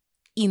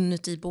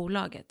inuti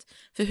bolaget.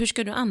 För hur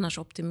ska du annars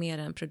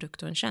optimera en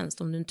produkt och en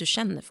tjänst om du inte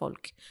känner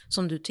folk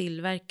som du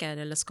tillverkar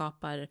eller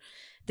skapar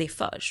det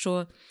för?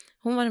 Så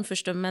hon var den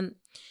första, men...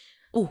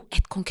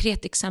 ett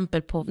konkret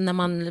exempel på när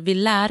man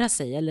vill lära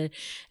sig eller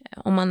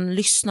om man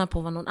lyssnar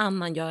på vad någon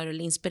annan gör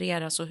eller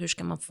inspireras och hur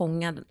ska man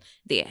fånga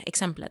det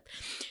exemplet.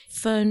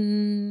 För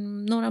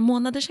några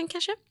månader sedan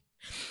kanske.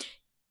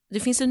 Det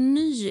finns en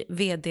ny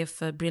vd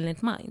för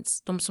Brilliant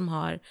Minds. De som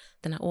har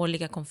den här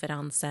årliga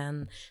konferensen.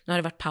 Nu har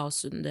det varit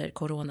paus under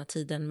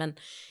coronatiden men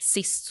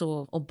sist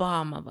så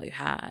Obama var ju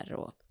här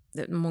och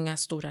många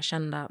stora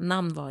kända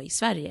namn var i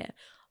Sverige.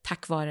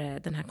 Tack vare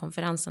den här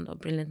konferensen då,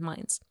 Brilliant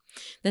Minds.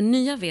 Den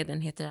nya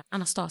vdn heter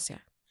Anastasia.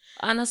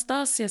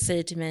 Anastasia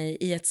säger till mig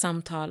i ett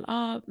samtal,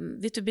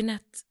 vet du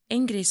Binette,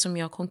 en grej som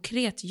jag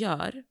konkret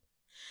gör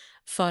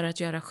för att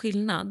göra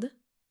skillnad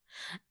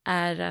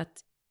är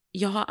att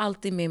jag har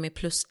alltid med mig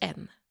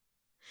 +1.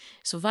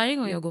 Så varje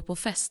gång jag går på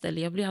fest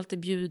eller jag blir alltid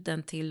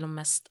bjuden till de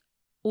mest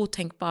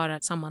otänkbara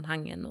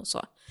sammanhangen och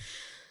så.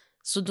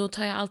 Så då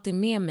tar jag alltid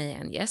med mig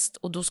en gäst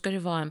och då ska det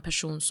vara en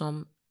person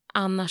som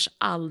annars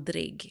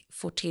aldrig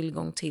får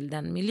tillgång till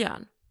den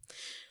miljön.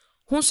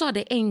 Hon sa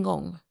det en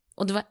gång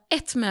och det var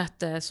ett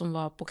möte som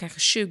var på kanske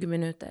 20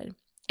 minuter.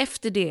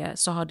 Efter det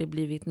så har det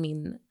blivit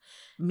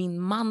min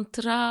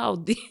mantra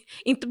och det,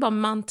 inte bara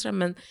mantra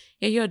men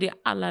jag gör det i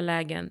alla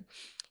lägen.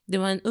 Det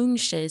var en ung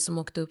tjej som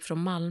åkte upp från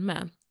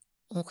Malmö.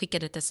 Hon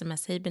skickade ett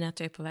sms, hej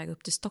Binette, jag är på väg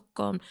upp till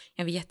Stockholm.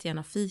 Jag vill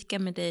jättegärna fika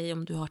med dig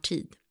om du har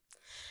tid.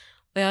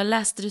 Och jag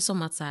läste det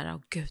som att så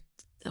här, gud,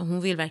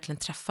 hon vill verkligen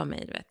träffa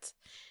mig, du vet.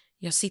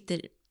 Jag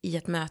sitter i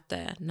ett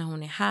möte när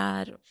hon är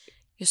här.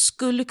 Jag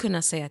skulle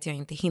kunna säga att jag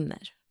inte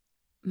hinner.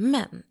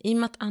 Men i och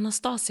med att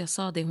Anastasia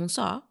sa det hon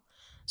sa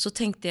så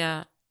tänkte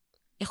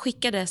jag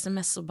skickade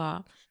sms och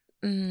bara,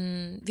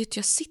 vet du,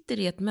 jag sitter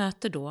i ett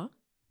möte då.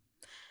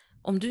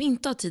 Om du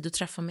inte har tid att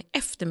träffa mig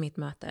efter mitt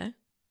möte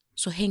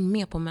så häng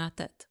med på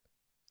mötet.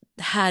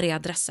 Det här är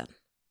adressen.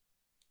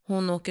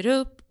 Hon åker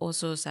upp och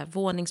så här,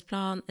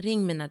 våningsplan,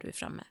 ring mig när du är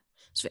framme.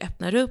 Så vi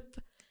öppnar upp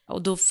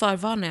Och då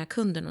förvarnar jag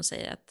kunden och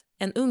säger att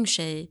en ung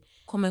tjej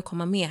kommer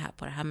komma med här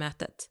på det här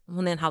mötet.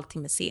 Hon är 1,5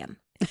 timme sen.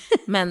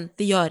 Men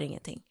det gör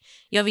ingenting.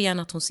 Jag vill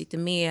gärna att hon sitter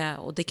med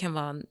och det kan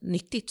vara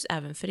nyttigt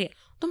även för er.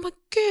 De bara,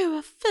 gud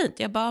vad fint.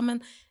 Jag bara,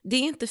 men det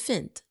är inte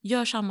fint.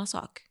 Gör samma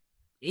sak.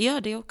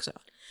 Gör det också.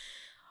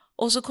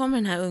 Och så kommer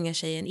den här unga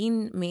tjejen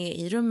in med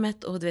i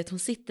rummet och du vet, hon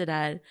sitter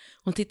där.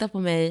 Hon tittar på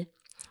mig.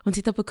 Hon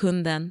tittar på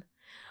kunden.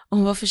 Och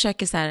hon bara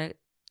försöker så här.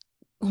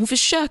 Hon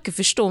försöker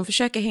förstå. Hon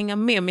försöker hänga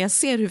med. Men jag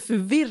ser hur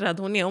förvirrad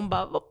hon är. Hon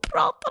bara, vad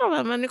pratar de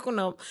här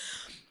människorna om?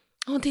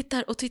 Hon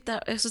tittar och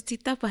tittar. Jag så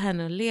tittar på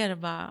henne och ler och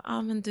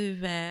bara, men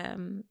du,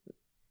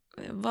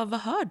 vad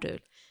hör du?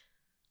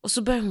 Och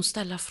så börjar hon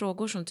ställa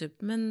frågor som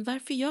typ, men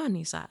varför gör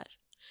ni så här?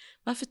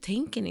 Varför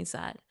tänker ni så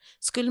här?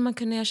 Skulle man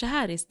kunna göra så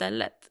här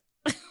istället?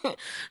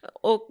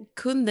 Och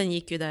kunden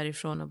gick ju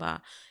därifrån och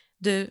bara,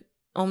 du,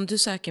 om du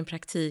söker en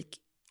praktik,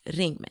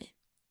 ring mig.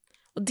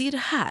 Och det är det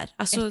här.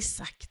 Alltså,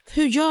 exakt.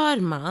 Hur gör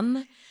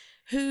man?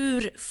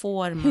 Hur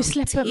får man hur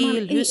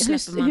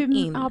släpper man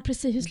in? Ja,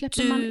 precis. Hur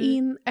släpper man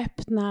in,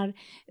 öppnar,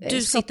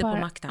 du sitter på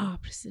makten. Ja,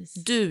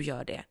 precis. Du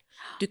gör det.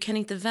 Du kan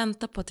inte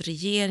vänta på att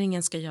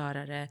regeringen ska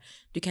göra det.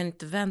 Du kan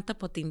inte vänta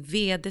på att din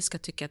vd ska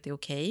tycka att det är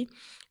okej.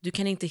 Du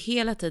kan inte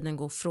hela tiden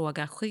gå och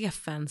fråga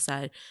chefen så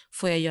här,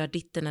 får jag göra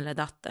ditten eller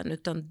datten?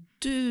 Utan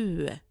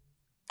du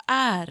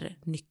är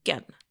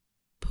nyckeln.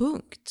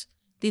 Punkt.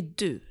 Det är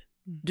du.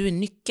 Du är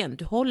nyckeln.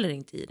 Du håller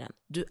inte i den.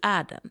 Du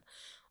är den.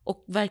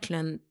 Och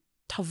verkligen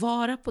ta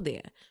vara på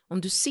det.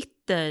 Om du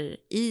sitter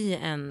i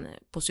en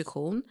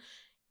position,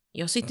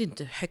 jag sitter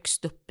inte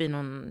högst upp i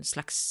någon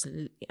slags,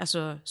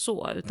 alltså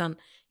så, utan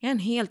jag är en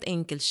helt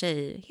enkel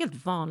tjej,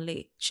 helt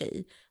vanlig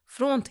tjej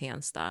från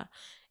Tensta.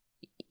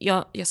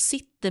 Jag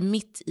sitter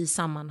mitt i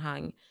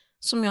sammanhang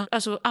som jag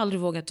alltså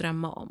aldrig vågat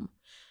drömma om.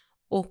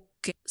 Och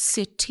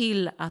ser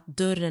till att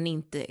dörren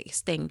inte är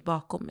stängd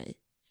bakom mig.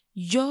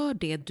 Gör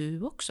det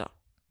du också.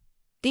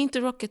 Det är inte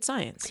rocket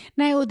science.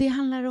 Nej, och det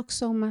handlar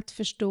också om att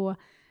förstå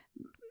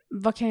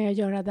vad kan jag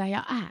göra där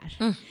jag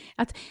är?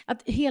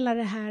 Att hela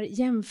det här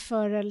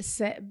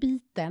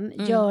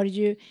jämförelsebiten gör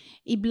ju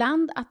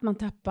ibland att man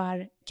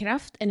tappar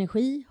kraft,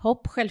 energi,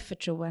 hopp,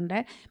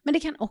 självförtroende. Men det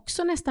kan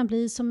också nästan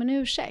bli som en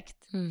ursäkt.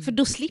 För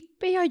då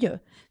slipper jag ju.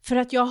 För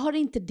att jag har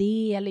inte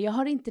det eller jag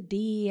har inte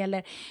det.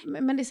 Eller,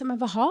 men det är som, men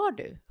vad har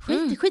du?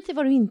 Skit i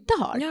vad du inte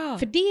har. Ja.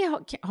 För det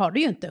har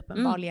du ju inte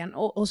uppenbarligen.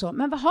 Och så.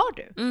 Men vad har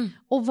du?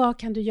 Och vad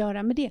kan du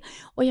göra med det?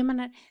 Och jag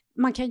menar,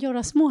 man kan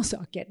göra små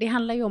saker. Det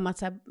handlar ju om att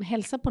så här,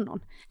 hälsa på någon.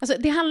 Alltså,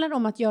 det handlar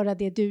om att göra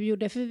det du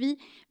gjorde. För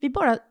vi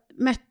bara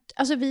mötte,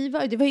 alltså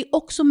det var ju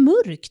också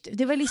mörkt.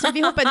 Det var liksom,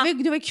 vi hoppade,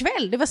 det var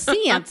kväll, det var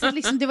sent. Så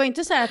liksom, det var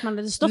inte så här att man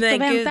hade stått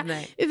och väntat.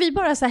 Vi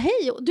bara sa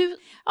hej, och du,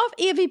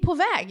 är vi på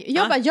väg?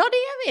 Jag bara, ja det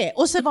är vi.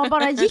 Och så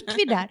gick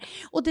vi där.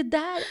 Och det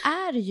där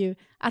är ju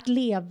att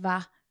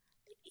leva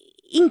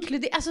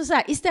alltså så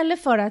här,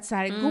 istället för att så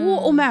här, gå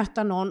och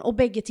möta någon och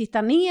bägge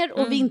tittar ner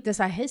och vi inte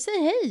så här, hej, säg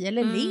hej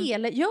eller le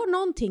eller gör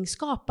någonting,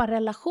 skapa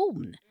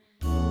relation.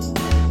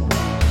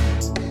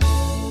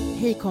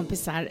 Hej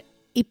kompisar,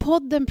 i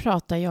podden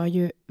pratar jag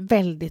ju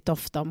väldigt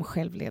ofta om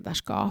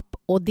självledarskap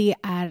och det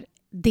är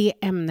det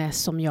ämne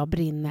som jag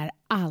brinner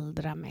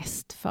allra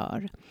mest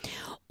för.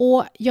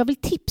 Och jag vill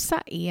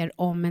tipsa er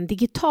om en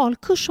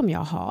digitalkurs som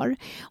jag har.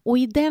 Och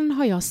i den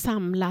har jag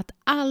samlat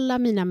alla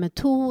mina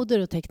metoder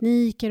och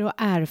tekniker och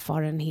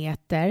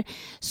erfarenheter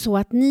så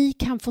att ni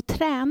kan få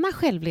träna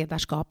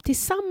självledarskap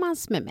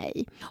tillsammans med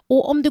mig.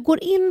 Och om du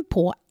går in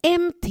på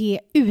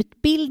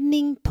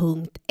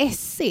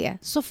mtutbildning.se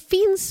så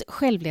finns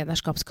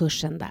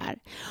självledarskapskursen där.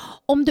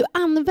 Om du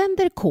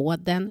använder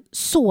koden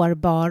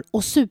sårbar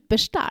och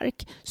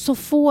superstark så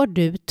får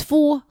du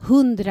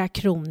 200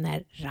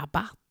 kronor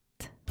rabatt.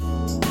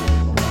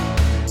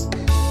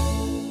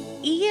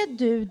 Är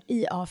du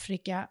i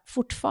Afrika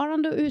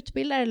fortfarande och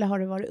utbildar eller har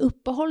det varit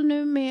uppehåll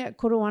nu med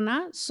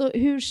corona? Så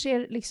hur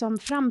ser liksom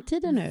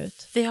framtiden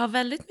ut? Vi har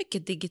väldigt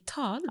mycket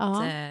digitalt.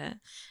 Ja.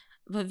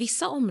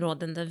 Vissa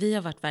områden där vi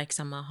har varit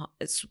verksamma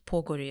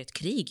pågår det ju ett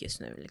krig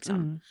just nu.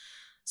 Liksom.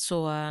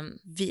 Så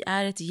vi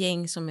är ett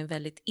gäng som är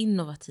väldigt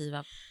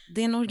innovativa.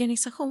 Det är en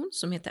organisation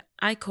som heter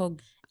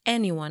ICOG,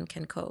 Anyone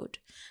Can Code.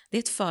 Det är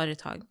ett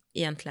företag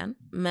egentligen,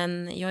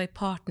 men jag är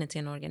partner till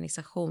en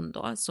organisation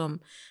då som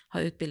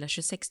har utbildat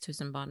 26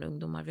 000 barn och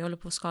ungdomar. Vi håller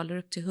på att skala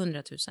upp till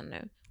 100 000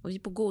 nu och vi är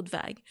på god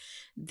väg.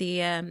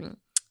 Det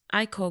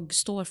ICOG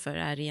står för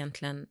är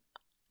egentligen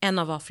en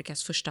av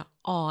Afrikas första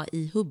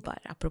AI-hubbar,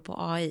 apropå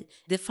AI.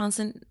 Det fanns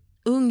en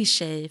ung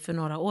tjej för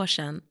några år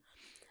sedan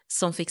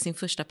som fick sin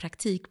första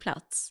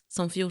praktikplats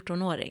som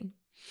 14-åring.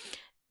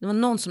 Det var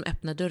någon som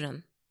öppnade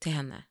dörren till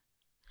henne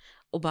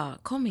och bara,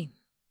 kom in.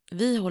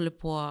 Vi håller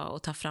på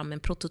att ta fram en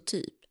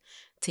prototyp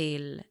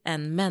till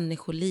en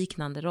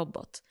människoliknande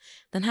robot.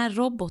 Den här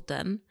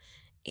roboten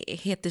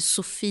heter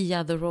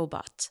Sofia the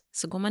Robot.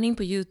 Så går man in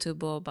på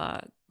YouTube och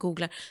bara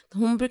googlar.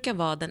 Hon brukar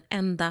vara den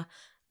enda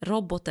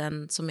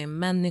roboten som är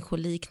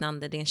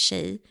människoliknande, det är en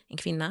tjej, en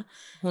kvinna.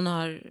 Hon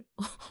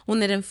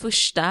är den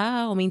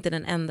första, om inte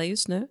den enda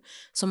just nu,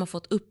 som har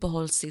fått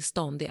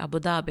uppehållstillstånd i Abu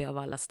Dhabi av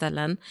alla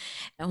ställen.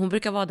 Hon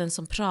brukar vara den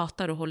som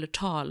pratar och håller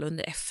tal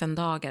under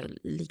FN-dagar och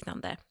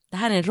liknande. Det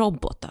här är en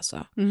robot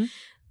alltså.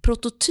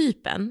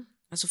 Prototypen,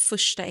 alltså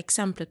första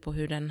exemplet på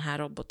hur den här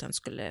roboten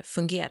skulle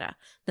fungera,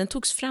 den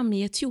togs fram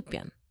i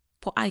Etiopien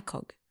på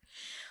ICOG.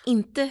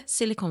 Inte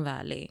Silicon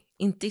Valley,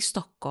 inte i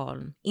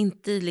Stockholm,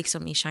 inte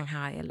liksom i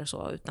Shanghai eller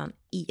så, utan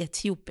i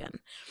Etiopien.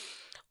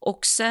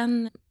 Och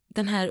sen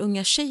den här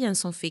unga tjejen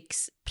som fick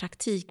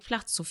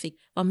praktikplats och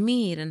fick vara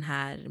med i den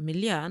här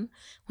miljön,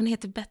 hon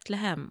heter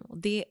Bethlehem och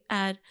det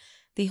är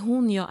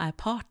hon jag är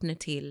partner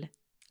till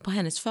på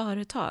hennes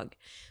företag.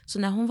 Så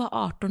när hon var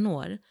 18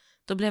 år,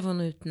 då blev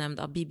hon utnämnd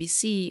av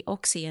BBC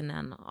och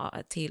CNN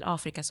till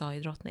Afrikas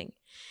AI-drottning.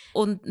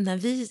 Och när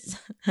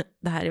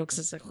det här är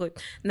också så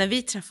sjukt, när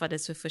vi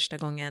träffades för första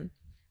gången,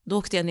 då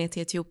åkte jag ner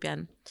till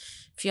Etiopien.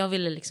 För jag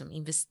ville liksom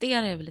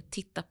investera, jag ville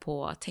titta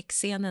på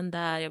techscenen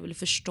där, jag ville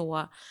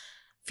förstå,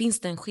 finns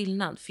det en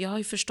skillnad? För jag har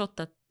ju förstått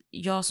att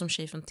jag som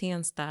tjej från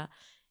Tensta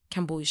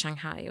kan bo i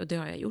Shanghai, och det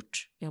har jag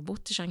gjort. Jag har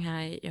bott i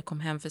Shanghai, jag kom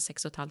hem för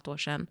 6,5 år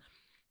sedan.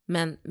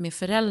 Men med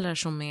föräldrar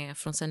som är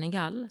från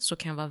Senegal så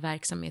kan jag vara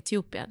verksam i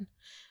Etiopien.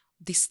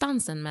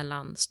 Distansen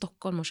mellan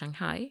Stockholm och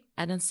Shanghai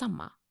är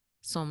densamma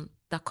som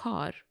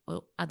Dakar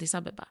och Addis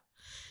Abeba.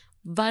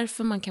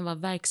 Varför man kan vara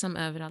verksam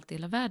överallt i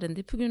hela världen,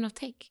 det är på grund av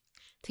tech.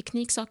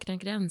 Teknik saknar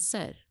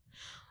gränser.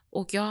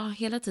 Och jag har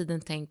hela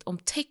tiden tänkt, om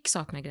tech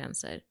saknar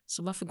gränser,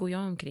 så varför går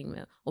jag omkring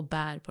med och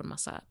bär på en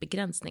massa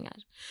begränsningar?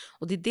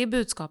 Och det är det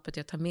budskapet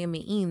jag tar med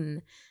mig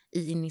in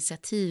i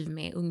initiativ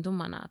med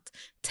ungdomarna. Att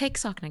tech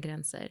saknar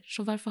gränser,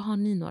 så varför har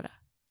ni några?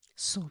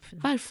 Så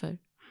fint. Varför?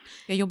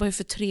 Jag jobbar ju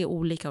för 3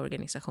 olika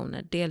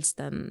organisationer. Dels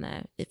den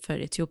för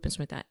Etiopien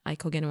som heter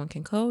ICOG Anyone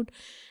Can Code.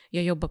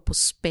 Jag jobbar på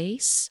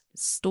Space.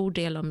 Stor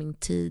del av min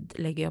tid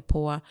lägger jag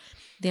på.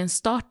 Det är en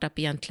startup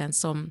egentligen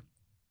som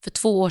för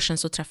 2 år sedan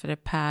så träffade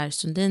Per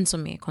Sundin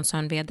som är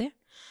koncern-vd.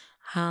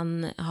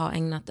 Han har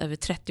ägnat över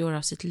 30 år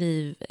av sitt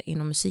liv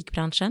inom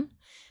musikbranschen.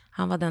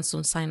 Han var den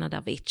som signade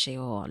Avicii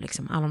och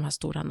liksom alla de här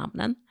stora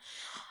namnen.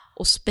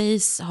 Och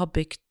Space har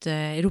byggt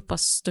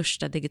Europas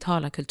största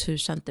digitala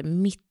kulturcenter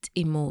mitt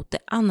emot det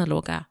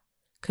analoga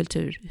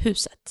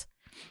kulturhuset.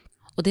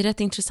 Och det är rätt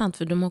intressant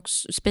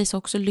för Space har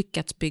också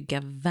lyckats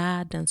bygga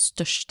världens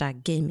största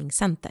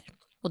gamingcenter.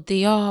 Och det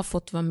jag har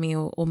fått vara med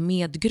och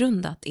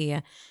medgrundat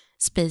är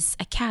Space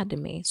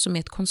Academy, som är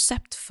ett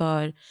koncept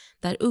för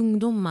där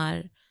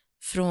ungdomar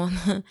från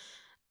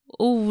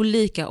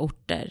olika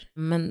orter,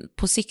 men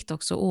på sikt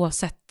också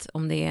oavsett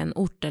om det är en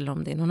ort eller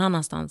om det är någon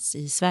annanstans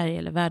i Sverige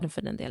eller världen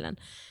för den delen,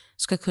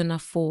 ska kunna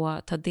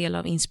få ta del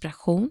av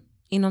inspiration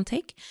inom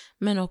tech,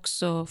 men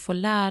också få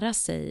lära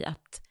sig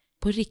att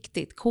på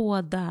riktigt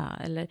koda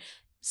eller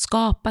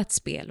skapa ett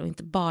spel och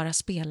inte bara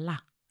spela.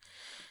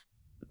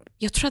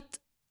 Jag tror att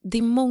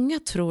det många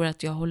tror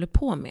att jag håller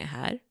på med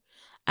här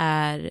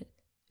är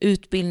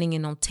utbildning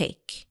inom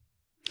tech.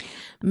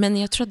 Men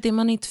jag tror att det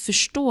man inte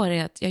förstår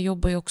är att jag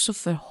jobbar ju också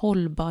för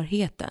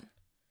hållbarheten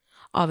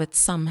av ett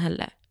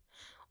samhälle.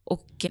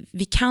 Och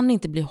vi kan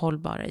inte bli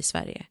hållbara i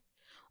Sverige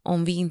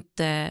om vi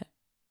inte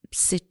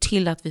ser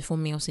till att vi får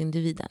med oss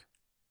individen.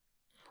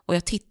 Och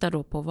jag tittar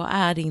då på vad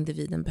är det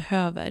individen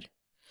behöver.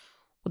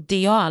 Och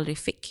det jag aldrig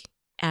fick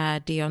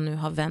är det jag nu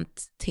har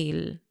vänt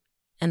till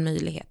en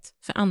möjlighet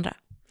för andra.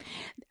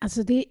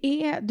 Alltså du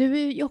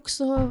är ju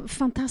också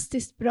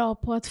fantastiskt bra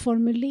på att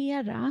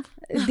formulera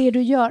det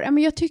du gör.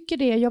 Men jag tycker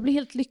det, jag blir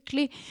helt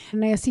lycklig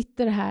när jag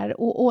sitter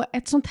här. Och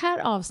ett sånt här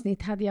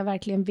avsnitt hade jag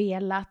verkligen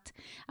velat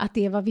att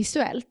det var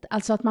visuellt.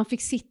 Alltså att man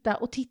fick sitta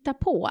och titta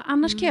på.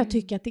 Annars kan jag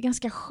tycka att det är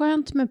ganska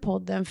skönt med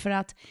podden för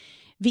att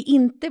vi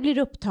inte blir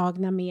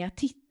upptagna med att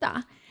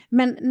titta.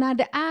 Men när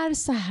det är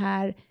så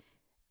här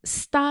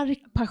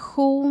stark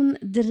passion,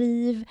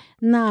 driv,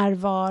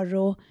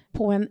 närvaro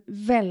på en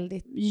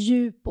väldigt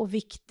djup och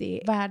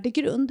viktig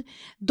värdegrund,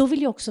 då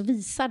vill jag också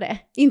visa det,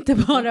 inte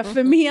bara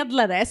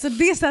förmedla det. Så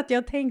det är så att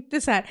jag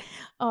tänkte så här,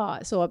 ja,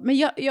 så. Men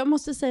jag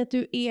måste säga att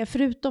du är,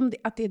 förutom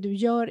att det du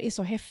gör är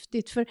så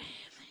häftigt, för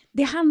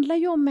det handlar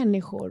ju om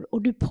människor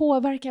och du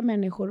påverkar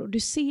människor och du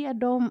ser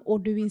dem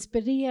och du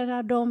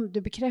inspirerar dem,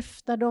 du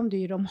bekräftar dem, du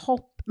ger dem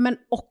hopp, men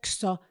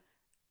också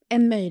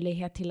en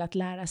möjlighet till att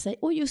lära sig.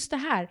 Och just det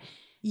här,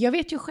 jag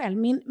vet ju själv,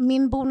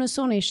 min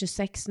bonusson är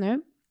 26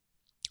 nu.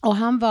 Och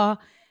han var,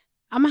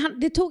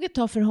 det tog ett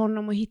tag för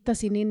honom att hitta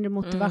sin inre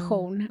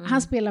motivation.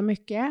 Han spelar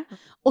mycket.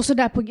 Och så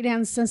där på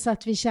gränsen så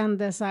att vi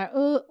kände så här.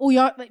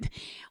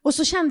 Och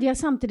så kände jag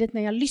samtidigt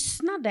när jag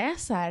lyssnade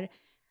så här.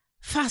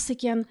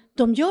 Fasiken,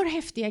 de gör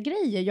häftiga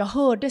grejer. Jag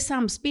hörde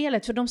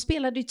samspelet för de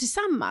spelade ju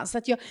tillsammans. Så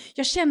att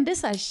jag kände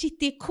så här, shit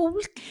det är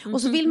coolt.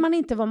 Och så vill man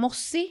inte vara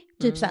mossig.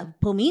 Typ så här,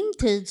 på min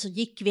tid så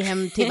gick vi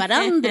hem till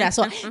varandra.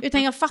 Så,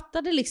 utan jag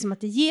fattade liksom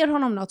att det ger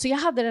honom något. Så jag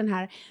hade den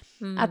här,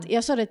 att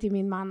jag sa det till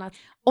min man att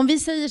om vi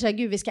säger så här,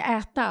 gud vi ska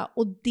äta.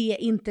 Och det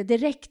inte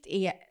direkt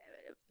är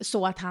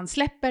så att han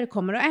släpper,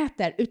 kommer och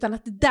äter, utan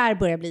att det där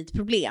börjar bli ett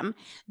problem,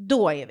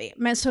 då är vi.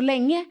 Men så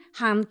länge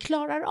han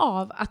klarar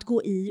av att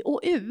gå i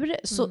och ur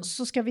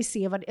så ska vi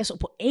se vad det är. Så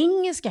på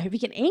engelska,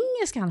 vilken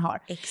engelska han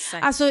har.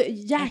 Exakt. Alltså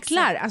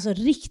jäklar, alltså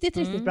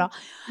riktigt bra.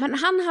 Men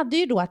han hade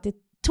ju då att det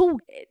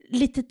tog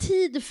lite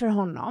tid för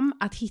honom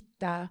att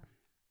hitta,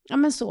 ja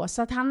men så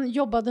att han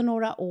jobbade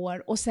några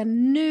år och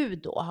sen nu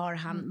då har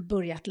han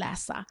börjat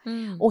läsa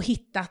och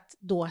hittat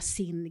då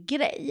sin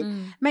grej.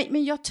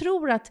 Men jag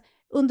tror att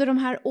under de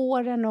här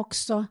åren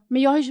också,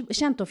 men jag har ju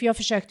känt då, för jag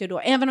försökte då,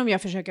 även om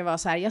jag försöker vara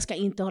så här, jag ska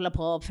inte hålla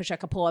på och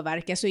försöka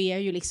påverka, så är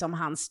jag ju liksom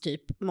hans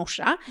typ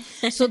morsa.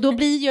 Så då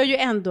blir jag ju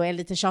ändå en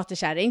liten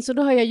tjaterkärring, så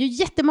då har jag ju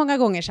jättemånga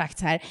gånger sagt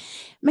så här,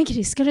 men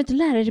Chris, ska du inte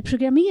lära dig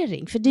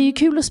programmering? För det är ju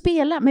kul att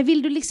spela, men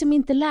vill du liksom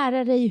inte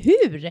lära dig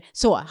hur?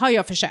 Så har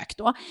jag försökt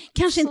då.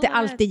 Kanske inte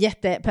alltid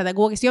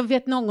jättepedagogiskt. Jag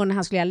vet någon gång när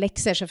han skulle göra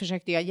läxor så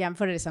försökte jag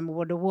jämföra det med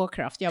World of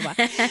Warcraft. Jag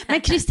bara,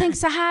 men Chris, tänk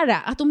så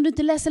här, att om du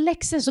inte läser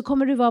läxor så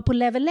kommer du vara på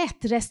level 1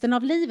 resten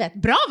av livet.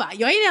 Bra va?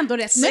 Jag är ändå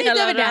rätt nöjd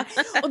över det.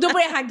 Och då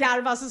började han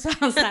garva, så sa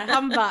han så här,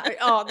 han bara,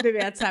 ja du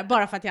vet så här,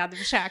 bara för att jag hade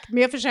försökt.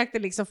 Men jag försökte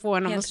liksom få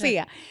honom att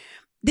se.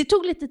 Det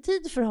tog lite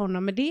tid för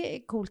honom, men det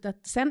är coolt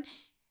att sen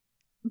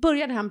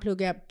började han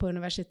plugga på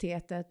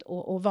universitetet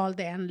och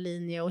valde en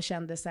linje och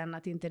kände sen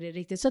att inte det är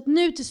riktigt. Så att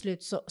nu till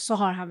slut så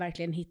har han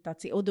verkligen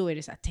hittat sig. Och då är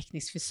det så här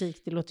teknisk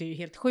fysik. Det låter ju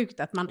helt sjukt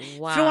att man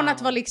från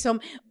att vara liksom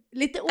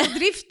lite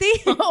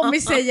odriftig om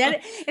vi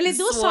säger. Eller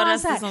då sa han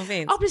så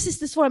här, ja precis,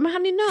 det svåra, men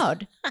han är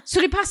nörd.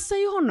 Så det passar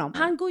ju honom.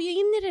 Han går ju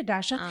in i det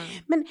där. Så,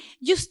 men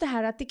just det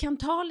här att det kan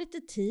ta lite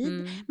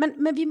tid.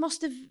 Men vi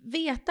måste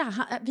veta,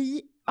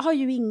 vi har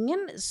ju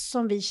ingen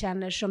som vi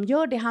känner som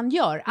gör det han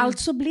gör.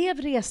 Alltså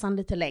blev resan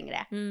lite längre.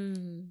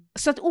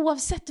 Så att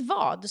oavsett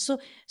vad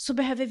så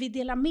behöver vi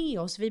dela med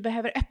oss. Vi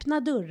behöver öppna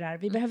dörrar.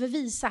 Vi behöver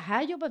visa,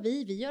 här jobbar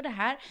vi gör det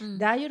här.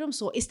 Där gör de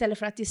så. Istället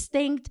för att det är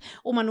stängt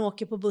och man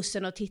åker på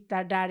bussen och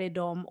tittar, där är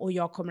de och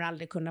jag kommer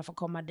aldrig kunna få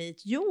komma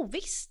dit. Jo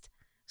visst.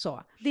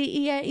 Så.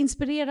 Det är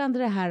inspirerande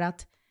det här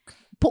att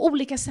på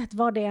olika sätt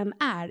vad det än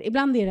är.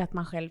 Ibland är det att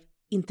man själv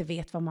inte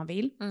vet vad man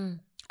vill.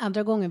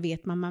 Andra gånger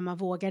vet man, men man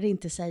vågar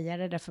inte säga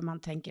det därför man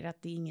tänker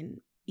att det är ingen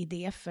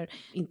idé, för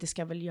inte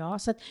ska väl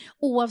jag. Så att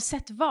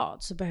oavsett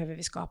vad så behöver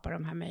vi skapa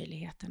de här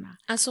möjligheterna.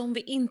 Alltså om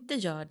vi inte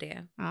gör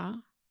det,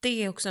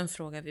 det är också en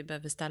fråga vi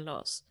behöver ställa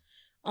oss.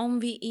 Om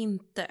vi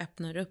inte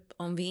öppnar upp,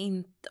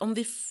 om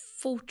vi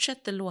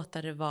fortsätter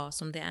låta det vara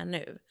som det är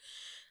nu.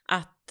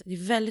 Att det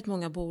är väldigt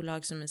många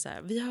bolag som är så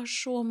här, vi har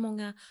så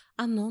många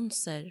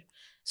annonser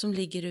som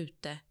ligger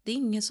ute. Det är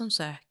ingen som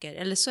söker,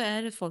 eller så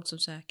är det folk som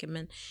söker,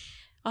 men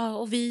ja,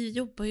 och vi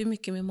jobbar ju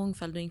mycket med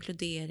mångfald och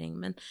inkludering,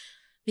 men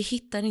vi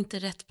hittar inte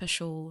rätt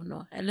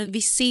person eller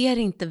vi ser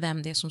inte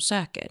vem det är som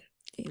söker.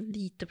 Det är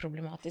lite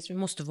problematiskt. Vi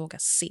måste våga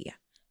se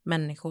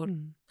människor.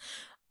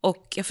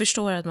 Och jag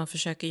förstår att man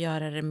försöker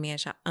göra det mer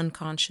så här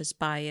unconscious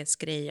bias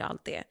grej och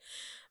allt det.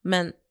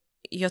 Men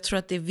jag tror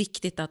att det är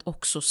viktigt att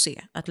också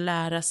se, att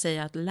lära sig,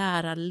 att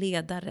lära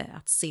ledare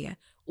att se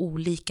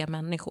olika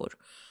människor.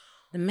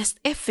 Det mest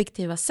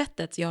effektiva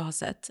sättet jag har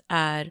sett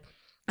är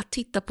att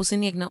titta på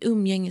sin egna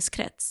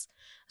umgängeskrets.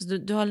 Alltså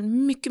du har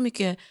mycket,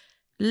 mycket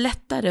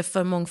lättare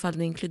för mångfald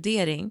och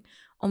inkludering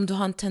om du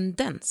har en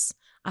tendens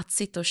att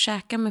sitta och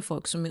käka med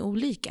folk som är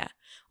olika.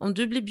 Om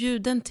du blir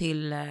bjuden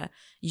till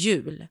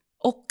jul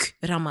och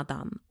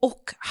Ramadan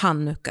och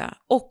Hanukka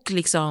och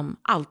liksom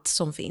allt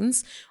som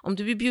finns. Om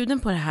du blir bjuden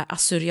på det här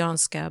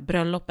assyrianska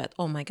bröllopet,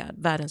 oh my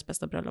god, världens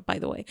bästa bröllop by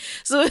the way.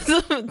 Så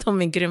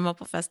de är grymma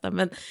på festen,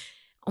 men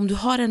om du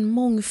har en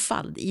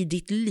mångfald i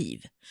ditt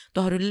liv,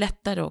 då har du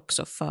lättare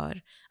också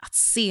för att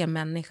se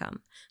människan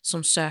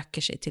som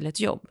söker sig till ett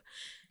jobb.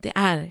 Det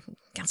är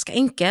ganska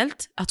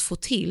enkelt att få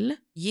till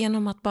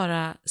genom att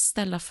bara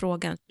ställa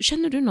frågan,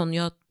 känner du någon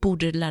jag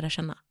borde lära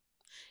känna?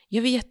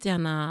 Jag vill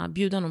jättegärna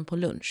bjuda någon på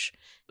lunch.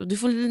 Du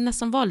får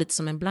nästan vara lite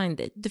som en blind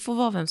date. Det får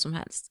vara vem som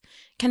helst.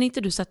 Kan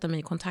inte du sätta mig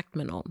i kontakt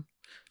med någon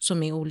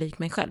som är olik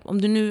mig själv?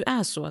 Om det nu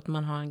är så att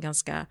man har en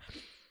ganska,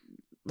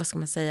 vad ska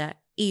man säga,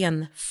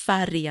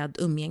 enfärgad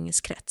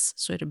umgängeskrets,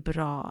 så är det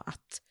bra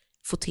att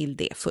få till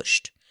det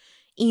först.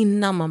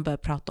 Innan man börjar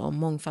prata om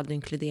mångfald och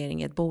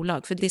inkludering i ett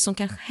bolag. För det som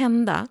kan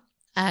hända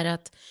är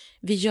att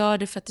vi gör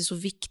det för att det är så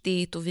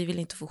viktigt och vi vill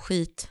inte få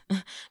skit.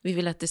 Vi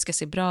vill att det ska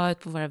se bra ut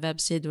på våra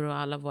webbsidor och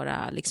alla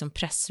våra liksom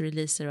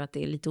pressreleaser och att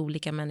det är lite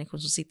olika människor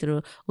som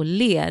sitter och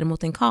ler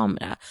mot en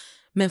kamera.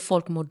 Men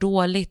folk mår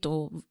dåligt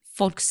och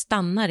folk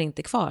stannar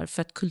inte kvar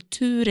för att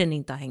kulturen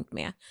inte har hängt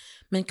med.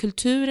 Men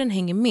kulturen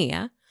hänger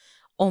med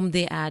om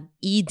det är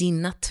i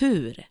din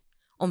natur.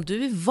 Om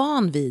du är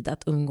van vid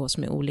att umgås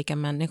med olika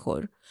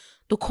människor,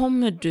 då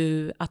kommer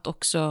du att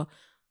också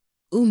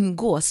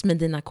umgås med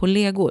dina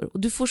kollegor. Och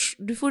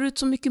du får ut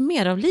så mycket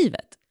mer av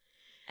livet.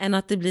 Än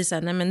att det blir så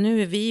här, nej men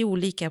nu är vi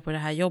olika på det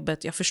här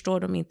jobbet. Jag förstår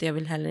dem inte, jag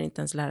vill heller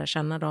inte ens lära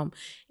känna dem.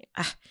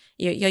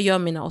 Jag gör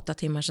mina 8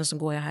 timmar, sen så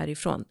går jag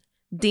härifrån.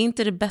 Det är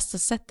inte det bästa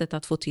sättet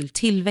att få till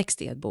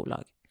tillväxt i ett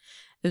bolag.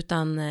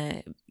 Utan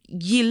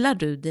gillar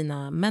du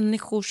dina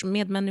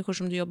medmänniskor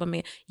som du jobbar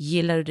med,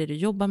 gillar du det du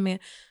jobbar med,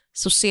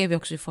 så ser vi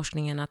också i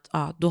forskningen att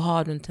då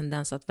har du en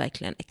tendens att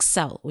verkligen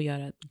excel och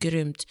göra ett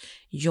grymt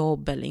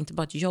jobb, eller inte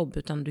bara ett jobb,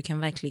 utan du kan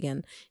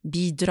verkligen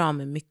bidra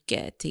med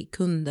mycket till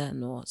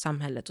kunden och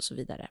samhället och så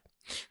vidare.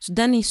 Så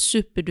den är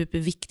superduper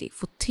viktig.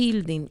 Få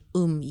till din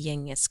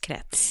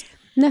umgängeskrets.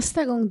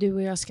 Nästa gång du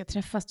och jag ska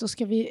träffas, då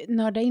ska vi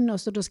nörda in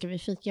oss och då ska vi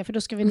fika. För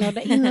då ska vi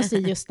nörda in oss i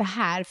just det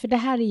här. För det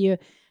här är ju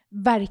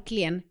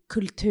verkligen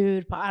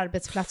kultur på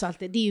arbetsplats och allt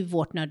det. Det är ju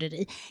vårt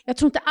nörderi. Jag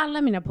tror inte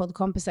alla mina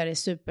poddkompisar är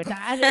super.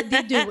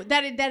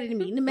 Där är det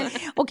min. Men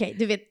okej,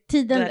 du vet,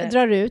 tiden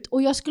drar ut.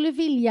 Och jag skulle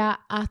vilja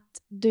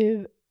att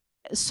du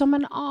som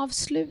en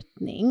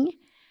avslutning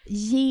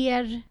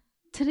ger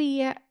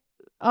 3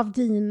 av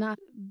dina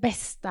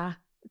bästa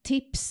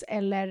tips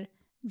eller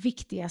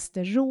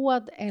viktigaste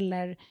råd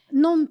eller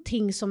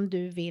någonting som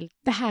du vill.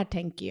 Det här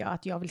tänker jag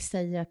att jag vill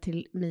säga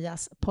till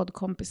Mias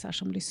poddkompisar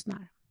som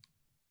lyssnar.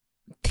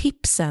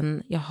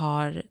 Tipsen jag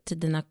har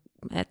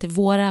till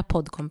våra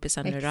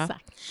poddkompisar nu då.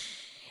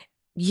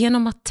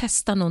 Genom att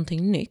testa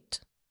någonting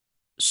nytt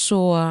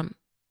så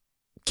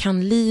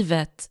kan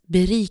livet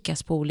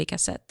berikas på olika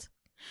sätt.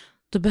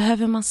 Då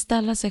behöver man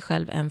ställa sig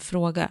själv en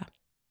fråga.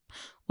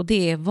 Och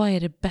det är, vad är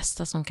det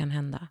bästa som kan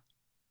hända?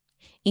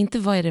 Inte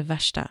vad är det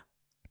värsta.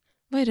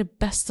 Vad är det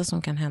bästa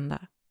som kan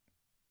hända?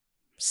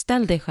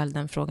 Ställ dig själv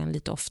den frågan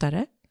lite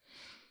oftare.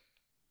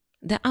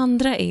 Det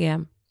andra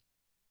är,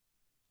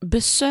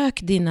 besök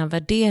dina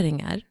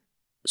värderingar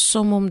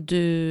som om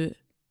du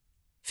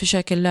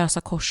försöker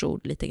lösa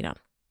korsord lite grann.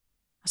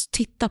 Alltså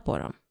titta på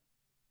dem.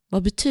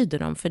 Vad betyder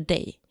de för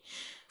dig?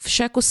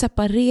 Försök att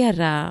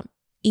separera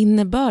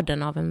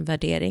innebörden av en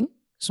värdering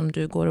som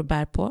du går och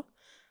bär på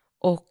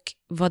och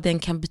vad den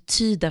kan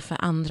betyda för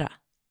andra.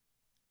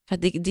 För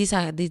att det är så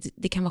här,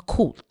 det kan vara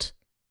coolt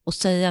att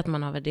säga att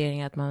man har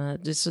värderingar, att man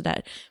är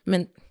sådär.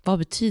 Men vad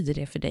betyder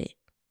det för dig?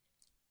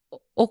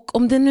 Och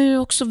om det nu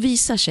också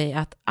visar sig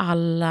att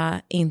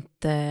alla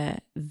inte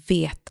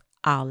vet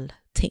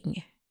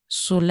allting,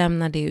 så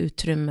lämnar det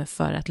utrymme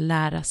för att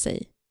lära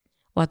sig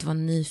och att vara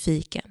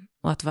nyfiken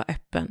och att vara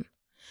öppen.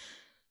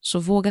 Så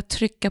våga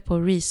trycka på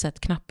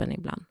reset-knappen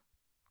ibland.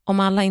 Om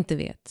alla inte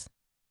vet,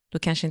 då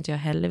kanske inte jag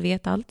heller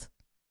vet allt.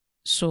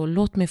 Så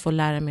låt mig få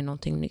lära mig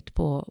någonting nytt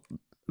på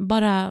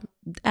bara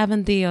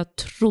även det jag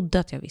trodde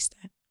att jag visste.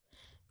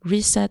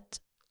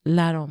 Reset,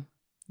 lär om.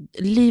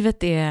 Livet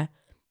det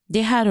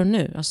är här och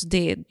nu. Alltså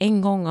det är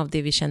en gång av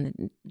det vi känner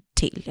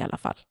till i alla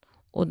fall.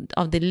 Och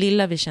av det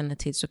lilla vi känner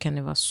till så kan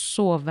det vara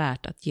så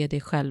värt att ge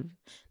dig själv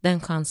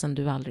den chansen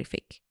du aldrig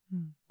fick.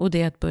 Och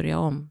det är att börja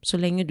om så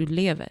länge du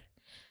lever.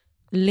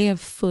 Lev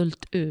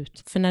fullt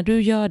ut. För när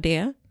du gör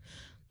det,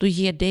 då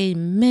ger dig,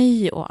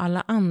 mig och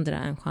alla andra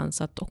en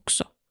chans att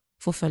också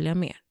få följa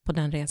med på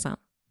den resan.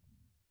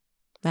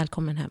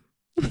 Välkommen hem.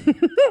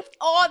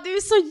 Du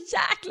är så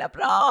jäkla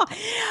bra!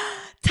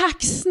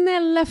 Tack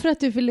snälla för att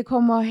du ville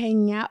komma och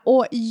hänga.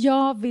 Och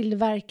jag vill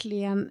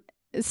verkligen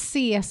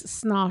ses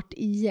snart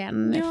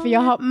igen. Ja. För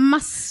jag har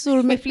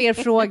massor med fler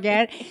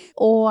frågor.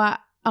 Och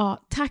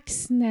tack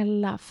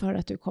snälla för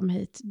att du kom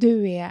hit.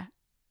 Du är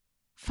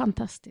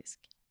fantastisk.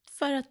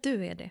 För att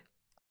du är det.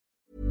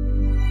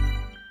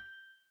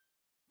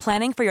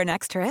 Planning for your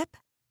next trip?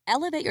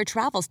 Elevate your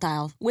travel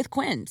style with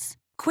Quince.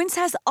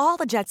 Quince has all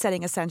the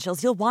jet-setting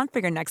essentials you'll want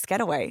for your next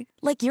getaway,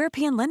 like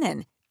European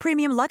linen,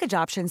 premium luggage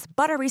options,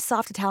 buttery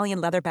soft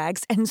Italian leather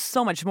bags, and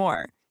so much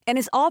more. And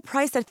is all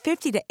priced at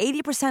 50 to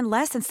 80%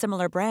 less than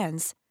similar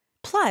brands.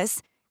 Plus,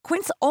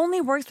 Quince only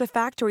works with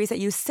factories that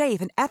use safe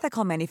and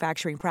ethical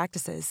manufacturing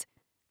practices.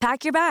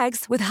 Pack your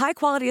bags with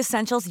high-quality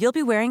essentials you'll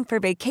be wearing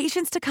for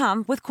vacations to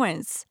come with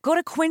Quince. Go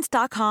to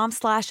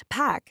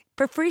quince.com/pack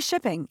for free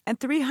shipping and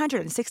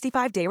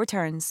 365-day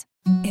returns.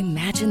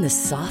 Imagine the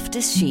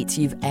softest sheets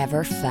you've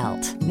ever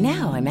felt.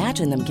 Now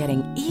imagine them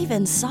getting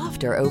even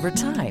softer over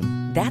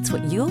time. That's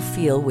what you'll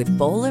feel with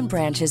Boll &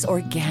 Branch's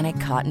organic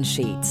cotton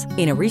sheets.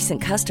 In a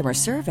recent customer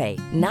survey,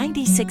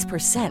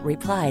 96%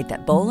 replied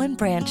that Boll &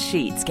 Branch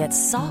sheets get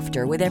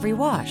softer with every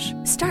wash.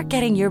 Start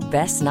getting your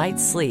best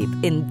night's sleep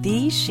in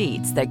these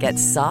sheets that get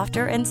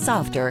softer and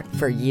softer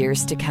for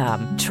years to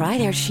come. Try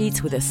their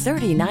sheets with a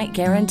 30-night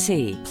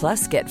guarantee.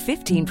 Plus, get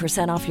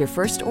 15% off your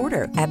first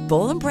order at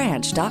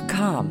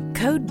bollandbranch.com.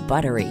 Code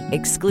BUTTERY.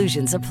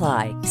 Exclusions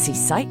apply. See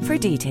site for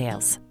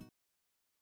details.